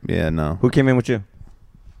ramp? Yeah. Yeah, no. Who came in with you?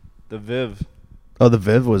 The Viv. Oh, the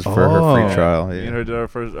Viv was for her Oh. free trial. Me and Yeah. her did our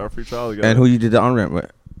free trial together. And who you did the on ramp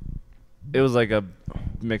with? It was like a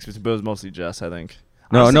mix between, but it was mostly Jess, I think.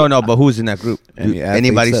 No, Honestly, no. But who's in that group? Any Do- athletes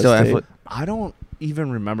Anybody that still stayed? athlete? I don't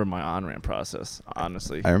even remember my on-ramp process,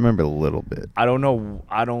 honestly. I remember a little bit. I don't know.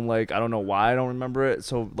 I don't know why I don't remember it.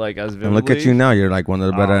 So like as vividly. And look at you now. You're like one of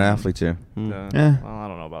the better athletes here. Yeah. Yeah. Well, I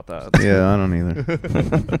don't know about that. Yeah, I don't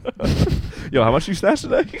either. Yo, how much you snatched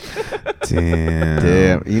today? Damn.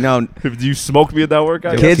 Damn. You know, Did you smoke me at that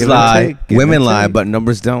workout? kids give and lie, take, give women and lie, take. but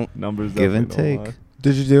numbers don't. Numbers. Give and definitely don't take. lie.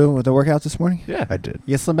 Did you do it with the workout this morning? Yeah. I did.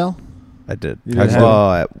 Yes, LaBelle? I did. You I did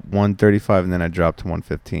saw at 135 and then I dropped to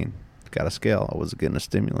 115. Got a scale. I was getting a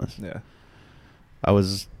stimulus. Yeah. I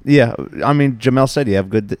was. Yeah. I mean, Jamel said you have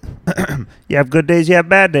good. You have good days, you have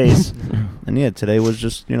bad days. And yeah, today was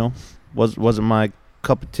just wasn't my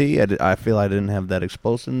cup of tea. I feel I didn't have that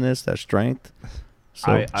explosiveness, that strength.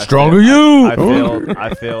 So I Stronger failed- you!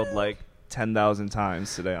 I failed like 10,000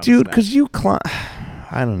 times today. On dude, the because you climb.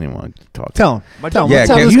 I don't even want to talk. Tell him. My Tell him. Yeah, Let's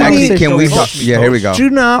have can, this actually, conversation. can we Coach. talk? Yeah, here we go. Do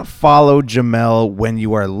not follow Jamel when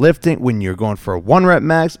you are lifting, when you're going for a 1 rep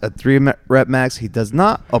max, a 3 rep max. He does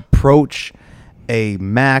not approach a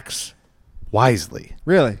max wisely.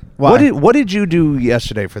 Really? Why? What did you do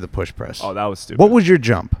yesterday for the push press? Oh, that was stupid. What was your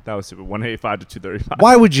jump? That was stupid. 185 to 235.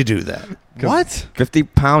 Why would you do that? What?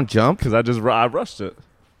 50-pound jump. Because I rushed it.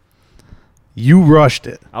 You rushed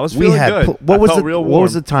it. I was feeling good. What I was felt the real what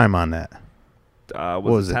was the warm. time on that? What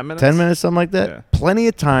What was it? it? 10 minutes? 10 minutes, something like that. Yeah. Plenty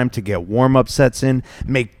of time to get warm up sets in,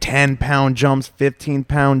 make 10-pound jumps,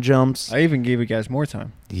 15-pound jumps. I even gave you guys more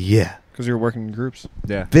time Yeah. because you were working in groups.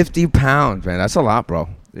 Yeah. 50 pounds, man. That's a lot, bro.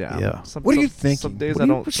 Yeah. Yeah. What are you Some thinking? days What I are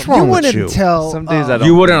you- don't. what's some- wrong You with wouldn't you? tell. Some days I don't.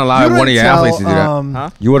 You wouldn't allow you one of wouldn't your tell, athletes to do that. Huh?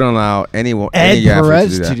 You wouldn't allow any of Ed your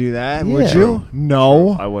athletes Perez to to do do that, would Yeah. you?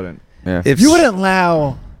 No. I wouldn't. that. If You wouldn't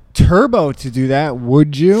allow Turbo to do that,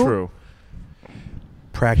 would you? True.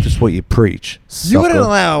 practice what you preach. You wouldn't sucker.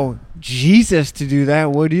 allow Jesus to do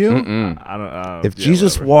that, would you? Mm-mm. I don't. If yeah,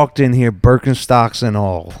 Jesus whatever. walked in here, Birkenstocks and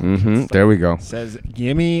all, Mm-hmm. There we go. Says,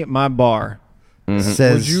 "Give me my bar." Mhm.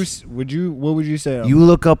 says Would you? What would you say? you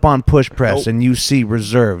look up on push press Nope. and you see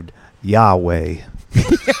reserved Yahweh,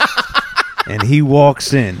 and he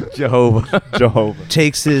walks in, Jehovah.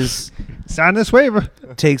 takes his Sign this waiver.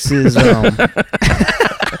 takes his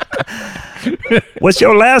What's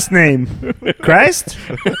your last name? Christ?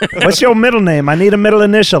 What's your middle name? I need a middle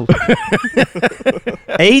initial.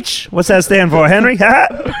 H? What's that stand for? Henry?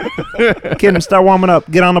 Kid, start warming up.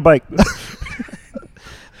 Get on the bike.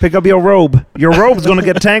 Pick up your robe. Your robe's going to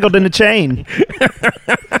get tangled in the chain.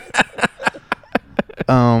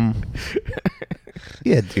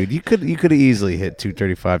 Yeah, dude, you could have easily hit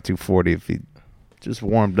 235, 240 if you just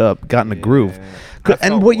warmed up, got in the groove.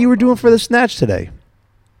 And what you were doing for the snatch today,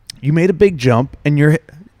 you made a big jump, and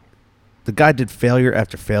the guy did failure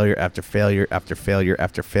after failure after failure after failure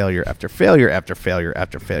after failure after failure after failure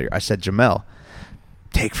after failure. I said, Jamel,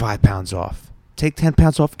 take 5 pounds off. Take 10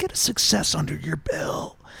 pounds off. Get a success under your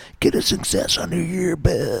belt. Get a success under your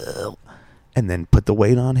belt. And then put the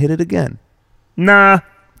weight on, hit it again. Nah.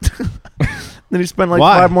 Then he spent like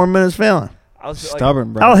Why? 5 more minutes failing. I was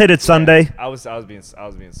Stubborn, bro. I'll hit it Sunday. I was being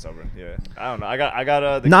stubborn. Yeah. I don't know. I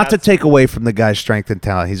got the Not to cats- take away from the guy's strength and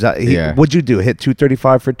talent. Yeah. What'd you do? Hit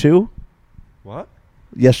 235 for 2 What?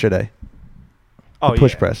 yesterday? Oh,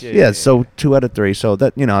 Push yeah. press. Yeah, Yeah, so 2 out of 3. So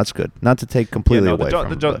that that's good. Not to take completely the, away jump,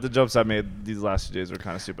 from the, it. jump, the jumps I made these last few days were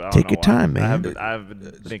kind of stupid. I don't Take know your why. time, man. I've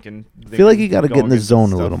been thinking. I feel like you got to going get in the against zone a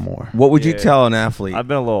stuff. little more. What would you Yeah. tell an athlete? I've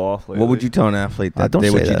been a little off lately. What would you tell an athlete that don't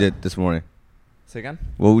did say what you that. did this morning? Say again?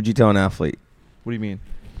 What would you tell an athlete? What do you mean?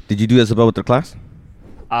 Did you do this about with the class?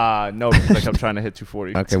 No, because I kept trying to hit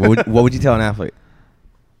 240. Okay. What would you tell an athlete?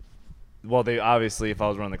 Well, they obviously, if I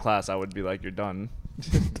was running the class, I would be like, "You're done."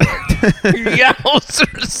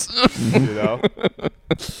 Yowzers. You know.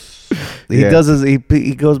 He Yeah. does he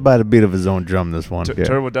goes by the beat of his own drum this one. Yeah,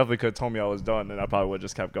 Turbo definitely could have told me I was done, and I probably would have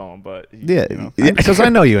just kept going. But he, yeah, you know, because I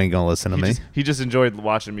know you ain't gonna listen to me. he just enjoyed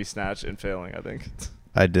watching me snatch and failing. I think.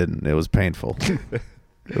 I didn't. It was painful.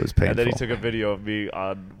 It was painful. And then he took a video of me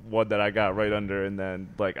on one that I got right under, and then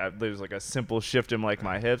there was like a simple shift in like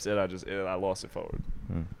my hips, and I lost it forward.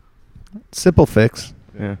 Simple fix.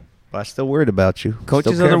 Yeah. But I'm still worried about you.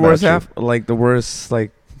 Coaches Still are care the worst about you.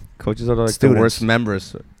 coaches are like Students. the worst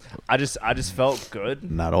members. I just felt good,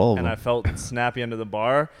 Not all of and I them. felt snappy under the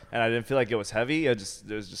bar, and I didn't feel like it was heavy. It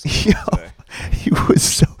was just Yo, today. he was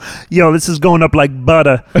so Yo, this is going up like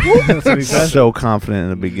butter. That's what he said. so confident in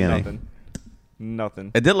the beginning.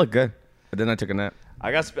 Nothing. It did look good. But then I took a nap. I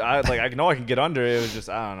know I can get under it. It was just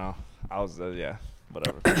I don't know. I was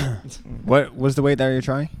whatever. What was the weight that you're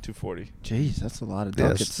trying? 240. Jeez, that's a lot of Yes,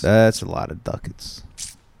 ducats. that's a lot of ducats.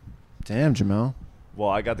 Damn, Jamel. Well,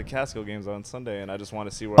 I got the Catskill games on Sunday, and I just want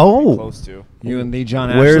to see where I can Oh. be close to. You and the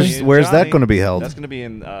John Where's Ashley? where's that Johnny, going to be held? That's going to be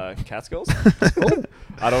in Catskills.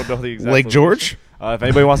 I don't know the exact Lake location. George? If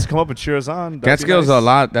anybody wants to come up and cheer us on, that'd be Catskills nice. a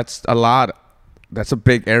lot. That's a lot. That's a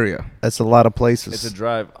big area. That's a lot of places. It's a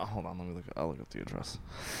drive. Hold on, let me look. I'll look up the address.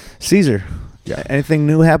 Caesar. Yeah. Anything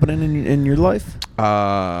new happening in your life?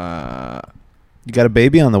 You got a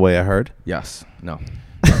baby on the way, I heard. Yes. No.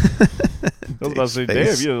 I was about to say, damn,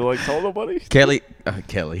 Face. you told nobody? Kelly.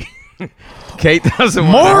 Kate doesn't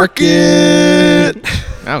Mark it.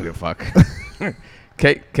 I don't give a fuck.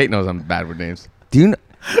 Kate knows I'm bad with names. Do you know?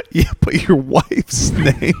 Yeah, but your wife's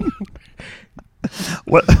name.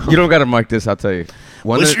 What? You don't gotta mark this. I'll tell you.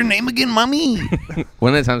 What's your name again, mommy?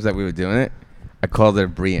 One of the times that we were doing it, I called her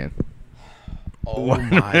Brienne. Oh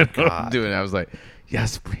my god. Doing it, I was like,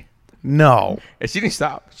 "Yes, Brienne," No. and she didn't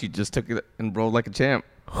stop. She just took it and rolled like a champ.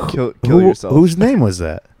 Kill yourself. Whose name was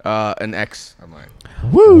that? An ex. I'm like,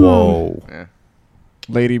 Whoa. yeah.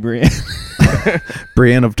 Lady Brienne.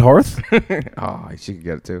 Brienne of Tarth? Oh, she could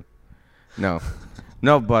get it too.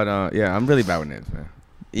 No, but yeah, I'm really bad with names, man.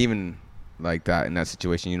 Even like that in that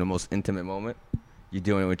situation, most intimate moment, you're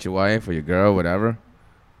doing it with your wife or your girl, whatever,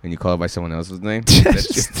 and you call her by someone else's name.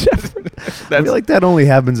 I feel like that only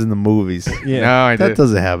happens in the movies. Yeah. No, I That did.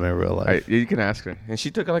 doesn't happen in real life. You can ask her, and she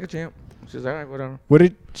took it like a champ. She's all right, whatever. What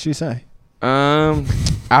did she say?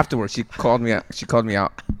 Afterwards, she called me out. She called me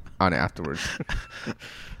out on it afterwards.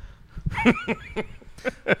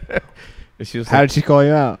 And she was How like, did she call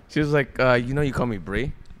you out? she was like, you call me Bree,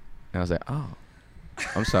 and I was like, oh,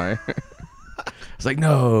 I'm sorry. I was like,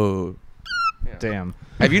 no. Damn.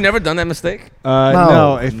 Have you never done that mistake?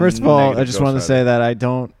 No. First of all, I Negative just wanted to ghost say that I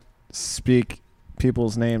don't speak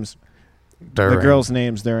people's names, During. the girls'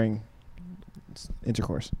 names during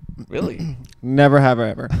intercourse. Really? Never have I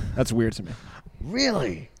ever. That's weird to me.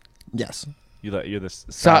 Really? Yes. You're the So,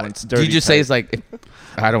 silent, do you dirty just say type. it's like?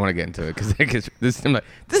 I don't want to get into it because this. I'm like,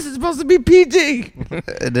 this is supposed to be PG.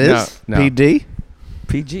 It is? No. PD?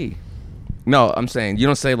 PG. No, I'm saying you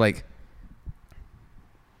don't say like.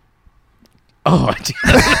 Oh, I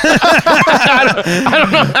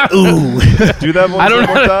don't know. How, do that one I don't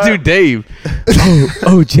know more how to do time? Dave.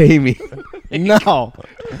 oh, Jamie. No.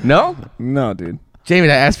 No, No, dude. Jamie,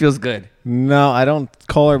 that ass feels good. No, I don't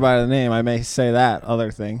call her by the name. I may say that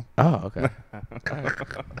other thing. Oh, okay.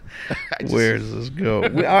 Where does this go?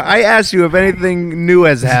 I asked you if anything new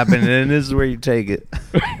has happened, and this is where you take it.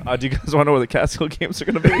 Do you guys want to know where the Catskill games are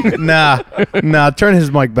going to be? Nah. Turn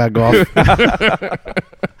his mic back off.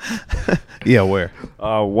 Yeah, where?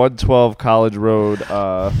 112 College Road,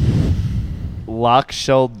 Loch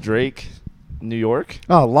Drake, New York.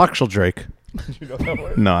 Oh, Lochshell Drake. You know that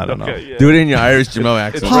word? No, I don't know. Okay, yeah. Do it in your Irish Jamel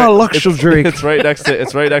accent. Lochshell Drake. It's right next to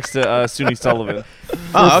SUNY Sullivan.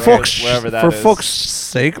 Oh, For okay. fuck's, Wherever that for is. fuck's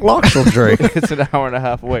sake, Lochshell Drake. It's an hour and a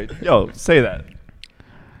half away. Yo, say that.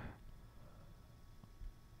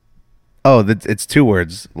 Oh, it's 2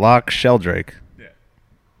 words. Lochshell Drake. Yeah.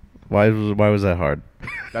 Why was that hard?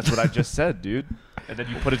 That's what I just said, dude. And then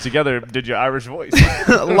you put it together, did your Irish voice.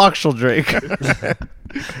 Lochshell Drake.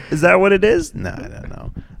 Is that what it is? No, I don't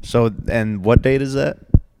know. So, and what date is that?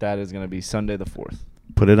 That is going to be Sunday the 4th.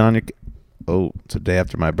 Put it on your. Oh, it's a day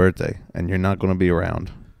after my birthday, and you're not going to be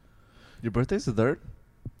around. Your birthday's the 3rd?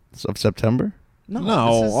 It's of September. No,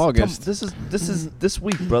 this is, August. This is this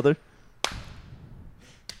week, brother.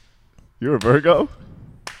 You're a Virgo?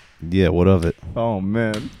 Yeah, what of it? Oh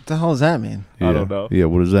man. What the hell does that mean? I don't know. Yeah,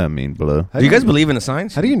 what does that mean, bro? Do you guys believe in the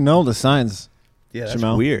signs? How do you know the signs? Yeah, that's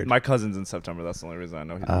Jamel? weird. My cousin's in September. That's the only reason I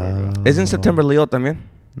know he's a Virgo. Isn't September Leo también?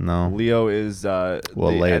 No. Leo is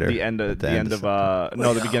later. at the end of At the end of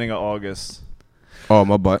no, the beginning of August. Oh,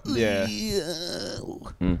 my butt. Yeah.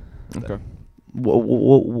 Okay.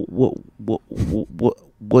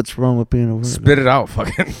 What's wrong with being a Virgo? Spit it out,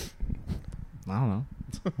 fucking. I don't know.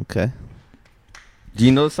 Okay. Do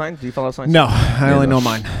you know the signs? Do you follow signs? No, I only no. know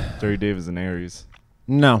mine. Dirty Dave is an Aries.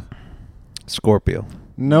 No. Scorpio.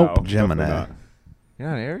 Nope. No, Gemini. definitely not. You're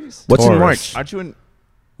not an Aries? What's in Taurus. March? Aren't you in?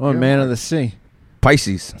 I'm a man of the sea.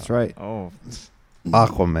 Pisces. That's right. Oh,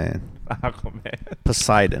 Aquaman. Aquaman.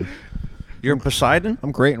 Poseidon. You're in Poseidon?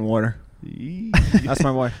 I'm great in water. you That's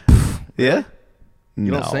my wife. Yeah.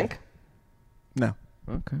 You no. don't sink? No.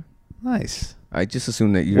 Okay. Nice. I just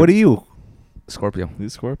assumed that you're What are you? Scorpio.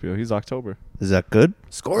 He's Scorpio. He's October. Is that good?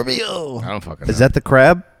 Scorpio. I don't fucking know. Is that the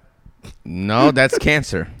crab? No, that's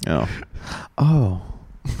Cancer. Oh. Oh.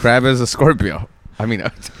 Crab is a Scorpio. I mean,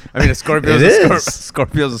 a Scorpio It is a is.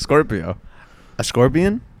 Scorpio's a Scorpio. A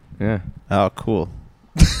scorpion? Yeah. Oh, cool.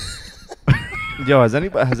 Yo, has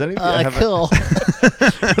anybody? Kill.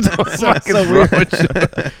 Fucking so wrong weird. with you?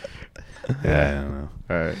 Yeah, I don't know.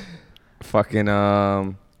 All right. Fucking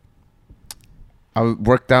I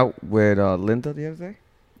worked out with Linda the other day.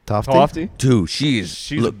 Tofty? Tofty? Dude, she's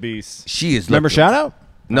She's a beast. She is Remember looking- shout out?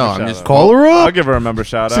 No, Member I'm shout just out. Call her I'll up. give her a member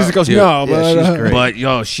shout Caesar out. goes, Dude, no, yeah, but she's great. But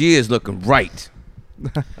yo, she is looking right.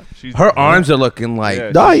 She's- Her arms are looking like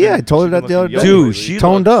Yeah, Oh, she's yeah, been- I told her she's that been the other looking day. young dude. lately. She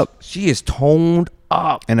Toned looks- up. She is toned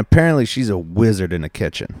up. And apparently she's a wizard in the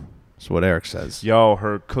kitchen. That's what Eric says. Yo,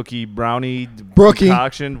 her cookie brownie Brookie.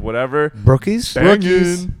 concoction, whatever. Brookies?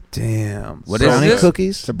 Banging. Damn. What Brownie is this?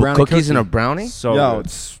 cookies? It's a brownie Cookies cookie. and a brownie? So Yo, good.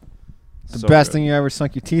 it's the So best good. thing you ever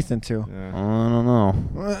sunk your teeth into. I Yeah. don't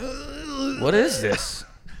know. What is this?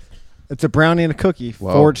 It's a brownie and a cookie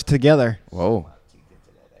Whoa. forged together. Whoa.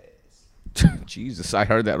 Jesus, I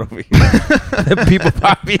heard that over here. People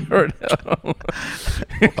probably heard that.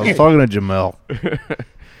 I was talking to Jamel.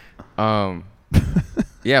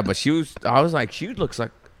 Yeah, but I was like, she looks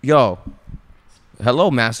like, yo,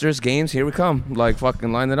 hello, Masters Games, here we come. Like,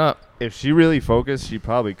 fucking line it up. If she really focused, she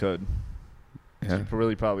probably could. Yeah, She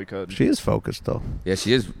really probably could. She is focused, though. yeah,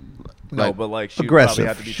 she is. No, Like, but like she would aggressive. probably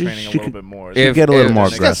have to be She- training she a little could- bit more. If- Get a little if- more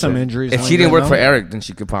she's She's got aggressive. some injuries. if like she didn't that, work no? for Eric, then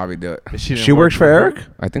she could probably do it. She, didn't She works for Eric?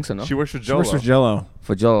 I think so, no? She works for She Jolo. works for Jello.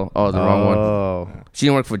 For Jolo. Oh, the wrong one. Oh. She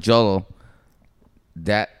didn't work for Jolo.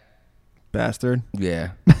 That, Bastard. yeah.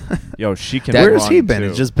 Yo, she can. Where has run, he been? too.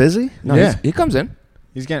 He's just busy? No, Yeah. he comes in.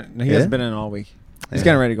 He Yeah? hasn't been in all week. He's Yeah.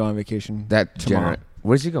 getting ready to go on vacation. That Tomorrow. degenerate.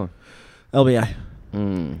 Where's he going? LBI.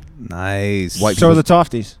 Nice. White So are the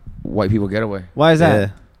Tofties. White people getaway. Why is that? Yeah.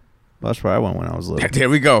 That's where I went when I was little. There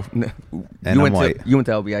we go. And you I'm went white. to you went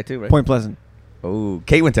to LBI too, right? Point Pleasant. Oh,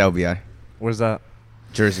 Kate went to LBI, Where's that?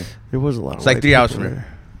 Jersey. There was a lot. It's of like white 3 hours people from here.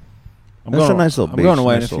 there. I'm That's going, a nice little I'm beach, going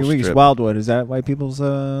away nice in a few little weeks. strip. Wildwood. Is that white people's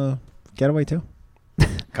getaway too?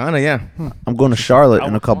 Kinda, yeah. I'm going to Charlotte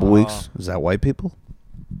in I- a couple uh, weeks. Is that white people?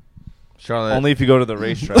 Charlotte. Only if you go to the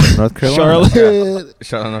racetrack. North Carolina. Charlotte,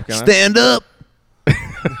 North Carolina. Stand up.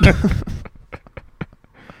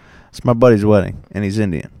 It's my buddy's wedding, and he's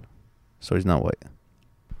Indian, so he's not white.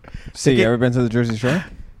 See, you ever been to the Jersey Shore?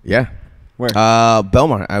 Yeah. Where?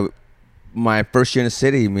 Belmar. My first year in the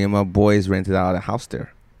city, me and my boys rented out a house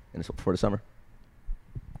there for the summer.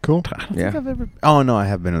 Cool. I don't Yeah. think I've ever. Oh no, I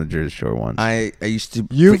have been to the Jersey Shore once. I used to.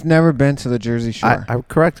 You've never been to the Jersey Shore. I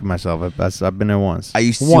corrected myself. I've been there once. I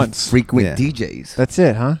used to Once. frequent Yeah. DJs. That's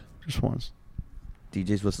it, huh? Just once.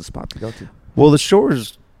 DJs was the spot to go to. Well, the shore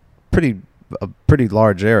is a pretty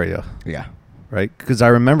large area, Yeah. right? Because I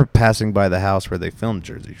remember passing by the house where they filmed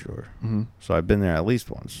Jersey Shore. Mm-hmm. So I've been there at least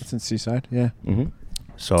once. It's in Seaside. Yeah. Mm-hmm.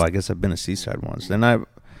 So I guess I've been to Seaside once. Then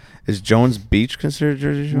is Jones Beach considered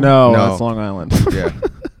Jersey Shore? No, No. that's Long Island. Yeah.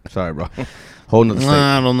 Sorry, bro. Whole nother state.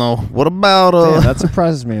 I don't know. What about Damn, that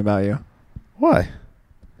surprises me about you. why?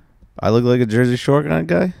 I look like a Jersey Shore kind of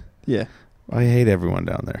guy. Yeah. I hate everyone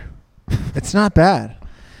down there. It's not bad.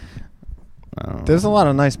 I don't know. There's a lot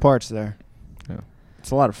of nice parts there. Yeah.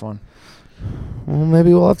 It's a lot of fun. Well,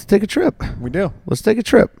 maybe we'll have to take a trip. We do. Let's take a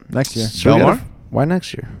trip Next year. So we Belmar? gotta- Why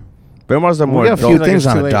next year? Belmar's the more We got a few adult. like things it's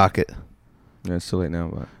on too the late. docket. Yeah, it's too late now,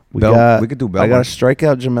 but We got. we could do I got Belmar. to strike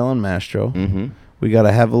out Jamel and Mastro. Mm-hmm. We got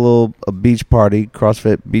to have a beach party,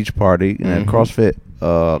 CrossFit beach party, and a Mhm.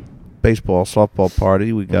 CrossFit baseball, softball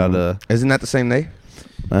party. We got to Isn't that the same day?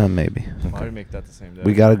 maybe. Why do we make that the same day?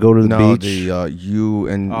 We got to go to the No, beach. you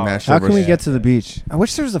and Oh. Master. How can we versus- get to the beach? I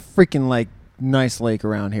wish there was a freaking nice lake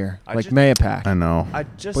around here, I like just- Mayapack, I know. I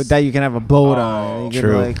just but that you can have a boat on. Oh, And you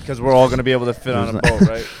true. can, like, because we're all gonna be able to fit on a boat,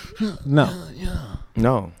 right? no,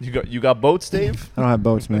 No. You got boats, Dave? I don't have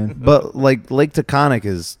boats, man. But like Lake Taconic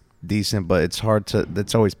is decent, but it's hard to.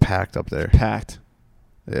 It's always packed up there. Packed,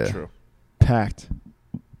 Yeah. True. packed.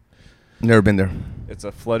 Never been there. It's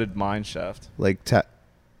a flooded mine shaft. Lake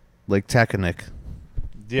Taconic.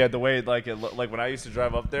 Yeah, the way like like when I used to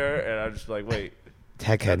drive up there, and I was just like, wait,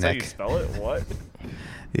 that's how you Taconic. spell it? What?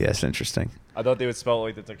 Yeah, it's interesting. I thought they would spell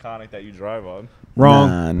it like the Taconic that you drive on.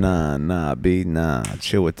 Wrong. Nah.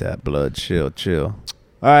 Chill with that, blood. Chill.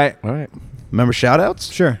 All right, All right. Remember shout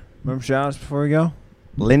outs? sure. Remember shout-outs before we go?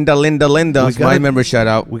 Linda. We That's my gotta- member shout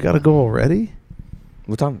out. We got to go already?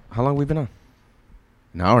 What time? How long we been on?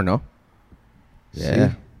 An hour, no?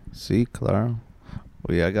 Yeah. See, Clara.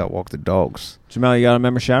 Well, yeah, I got to walk the dogs. Jamel, you got a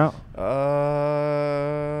member shout-out?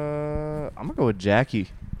 I'm gonna go with Jackie.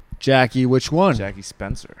 Jackie, which one? Jackie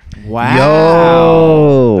Spencer. Wow.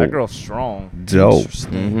 Yo. That girl's strong. Dope.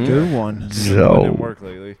 Mhm. Good one. She's been putting in Dope. work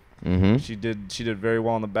lately. Mm-hmm. She did very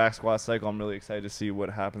well on the back squat cycle. I'm really excited to see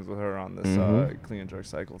what happens with her on this Mhm. clean and jerk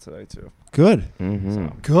cycle today too. Good. Mm-hmm.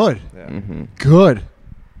 So, Good. yeah. Mm-hmm. Good.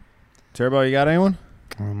 Turbo, you got anyone?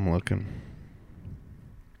 I'm looking.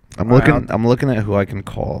 I'm All right, looking. I'm looking at who I can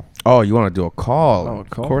call. Oh, you want to do a call? Oh,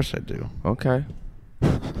 cool. Of course I do. Okay.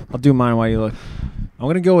 I'll do mine while you look. I'm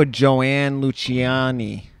going to go with Joanne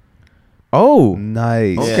Luciani. Oh.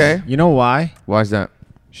 Nice. Okay. Yeah. You know why? Why is that?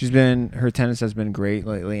 Her tennis has been great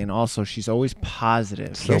lately, and also she's always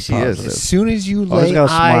positive. So Yeah, she is. positive. As soon as you Always lay got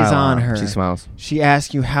a eyes smile on on. her, She smiles. she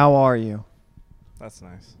asks you, "How are you?" That's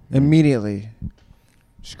nice. Immediately.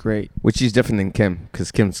 She's great. Which is different than Kim, because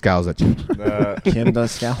Kim scowls at you. Kim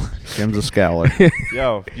does scout. Kim's a scholar.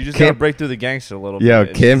 Yo, you just Kim- gotta break through the gangster a little Yo,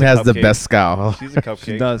 bit. Kim She's a has the cupcake. best scowl. She's a cupcake.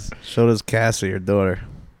 She does. So does Cassie, your daughter.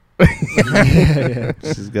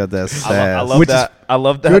 She's got that I sass. love Which is that. I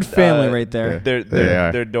love that. Good family right there. They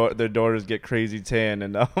are. Their daughters get crazy tan,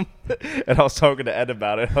 and and I was talking to Ed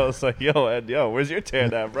about it. I was like, "Yo, Ed, where's your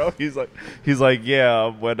tan at, bro?" He's like, "Yeah,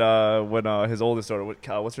 when his oldest daughter,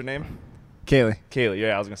 what's her name? Kaylee. Kaylee.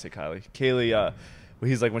 Yeah, I was gonna say Kylie. Kaylee.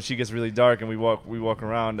 He's like, when she gets really dark and we walk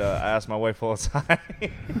around. I ask my wife all the time,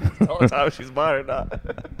 all the time if she's mine or not.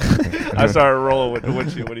 I started rolling when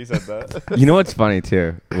he said that. You know what's funny,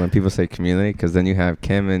 too? When people say community, because then you have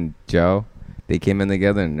Kim and Joe. They came in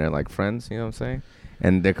together, and they're like friends, you know what I'm saying?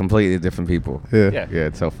 And they're completely different people. Yeah. Yeah. Yeah,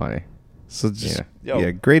 it's so funny. So just Yo. yeah,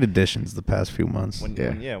 great additions the past few months. When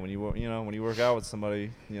you work out with somebody,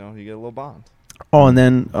 you get a little bond. Oh, and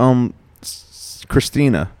then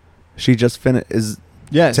Christina, she just finished. Is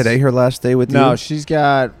Yes. today her last day with No, you? she's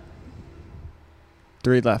got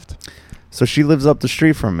 3 left. So she lives up the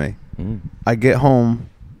street from me. Mm. I get home,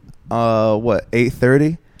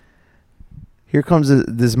 8:30. Here comes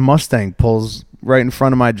this Mustang pulls right in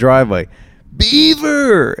front of my driveway.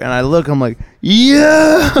 Beaver, and I look. I'm like,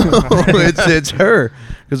 yeah, it's her,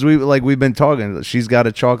 because we've been talking. She's got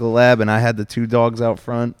a chocolate lab, and I had the 2 dogs out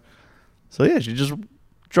front. So yeah, she just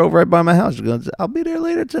drove right by my house. She goes, "I'll be there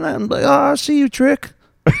later tonight." I'm like, "Oh, I'll see you, Trick."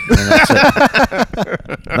 And that's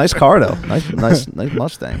it. Nice car though. Nice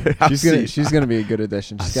Mustang. She's gonna be a good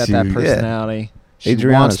addition. She's got see that you. personality. She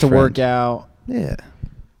Adriana's wants to work friend. out. Yeah,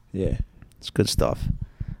 Yeah. it's good stuff.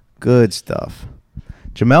 Good stuff.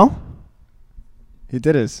 Jamel? He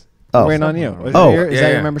did his. Oh. Waiting on you. Is Oh, that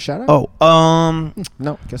yeah. your member shout out? Oh,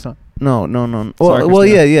 No, guess not. no. Sorry, Well,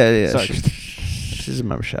 Christina. yeah. Sorry, She's a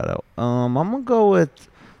member shout out. I'm gonna go with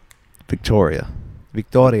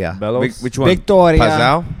Victoria. Belos. Which one? Victoria.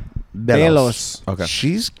 Pazal? Belos. Okay.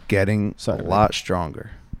 She's getting Sorry, a man. lot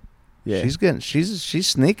stronger. Yeah. She's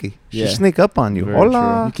sneaky. Yeah. She sneak up on you. Very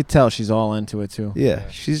Hola. You could tell she's all into it too. Yeah,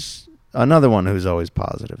 she's another one who's always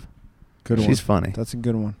positive. Good one. She's funny. That's a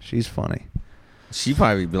good one. She's funny. She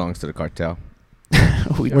probably belongs to the cartel.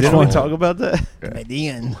 Didn't one? we talk about that?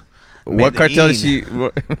 Medellin. What cartel is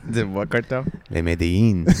Medellin. she? What cartel? Le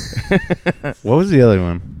Medellin. What was the other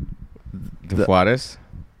one? The Juarez.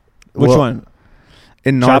 Which Well, one?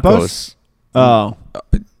 In Chapos? Narcos. Oh.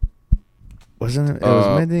 Wasn't it? It was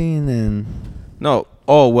Uh, Medellin and No.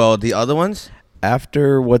 Oh well, the other ones.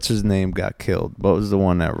 after what's his name got killed. What was the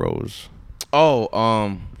one that rose? Oh,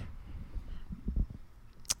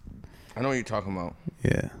 I know what you're talking about.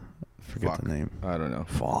 Yeah, forget Fuck. the name. I don't know.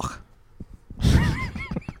 Fuck.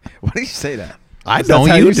 Why do you say that? I That's don't.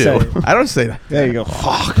 how You you say do. it. I don't say that. There you go.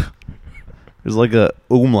 Fuck. There's like a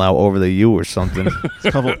umlaut over the U or something. There's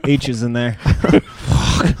a couple H's in there.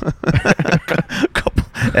 Couple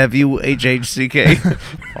FUHHCK.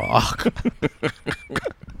 Fuck.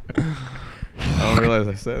 I don't realize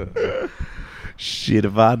I said it. Shit,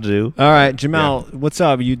 if I do. All right, Jamal, what's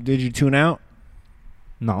up? Did you tune out?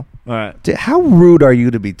 No. All right. Dude, how rude are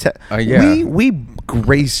you to be? Yeah. We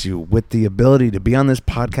grace you with the ability to be on this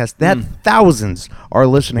podcast that thousands are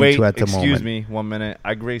listening Wait, to at the excuse moment. me 1 minute.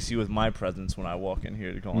 I grace you with my presence when I walk in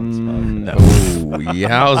here to go on this No. Oh, Oh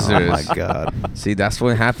yowzers. my god. See, that's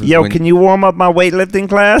what happens. Yo, when can you warm up my weightlifting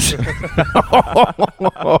class?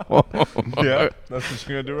 Yeah, that's what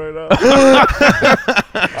you're gonna do right now.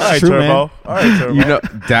 All right, true, Turbo. man. All right, Turbo. You know,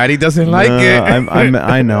 Daddy doesn't like No, it.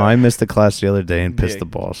 I know. I missed the class the other day and pissed Yeah, the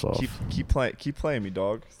boss off. keep playing me,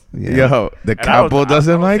 dog. Yeah. Yo, the And I capo don't-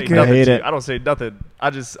 doesn't I don't like say it. nothing I hate to you. it. I don't say nothing. I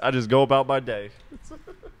just go about my day.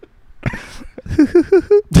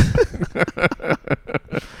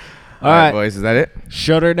 All right. boys, is that it?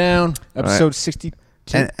 Shut her down. Episode right. 62.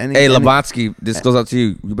 Hey, Labatsky, this goes out to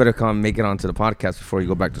you. You better come make it onto the podcast before you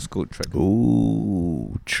go back to school, Trick.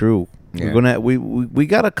 Ooh, true. Yeah. We're gonna we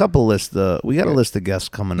got a couple list. We got a Yeah. list of guests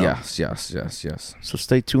coming up. Yes. So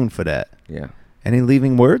stay tuned for that. Yeah. Any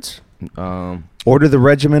leaving words? Um. Order the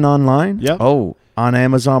regimen online. Yep. Oh, On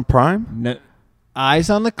Amazon Prime. No, eyes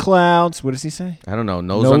on the clouds. What does he say? I don't know.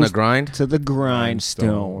 Nose on the Nose- grind To the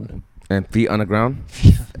grindstone. and feet on the ground.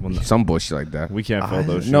 Some bullshit like that. We can't I- fill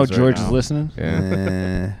those. No, shoes right George now. is listening.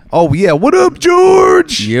 Yeah. Oh yeah. What up,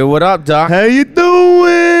 George? Yeah. What up, Doc? How you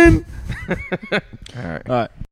doing? All right. All right.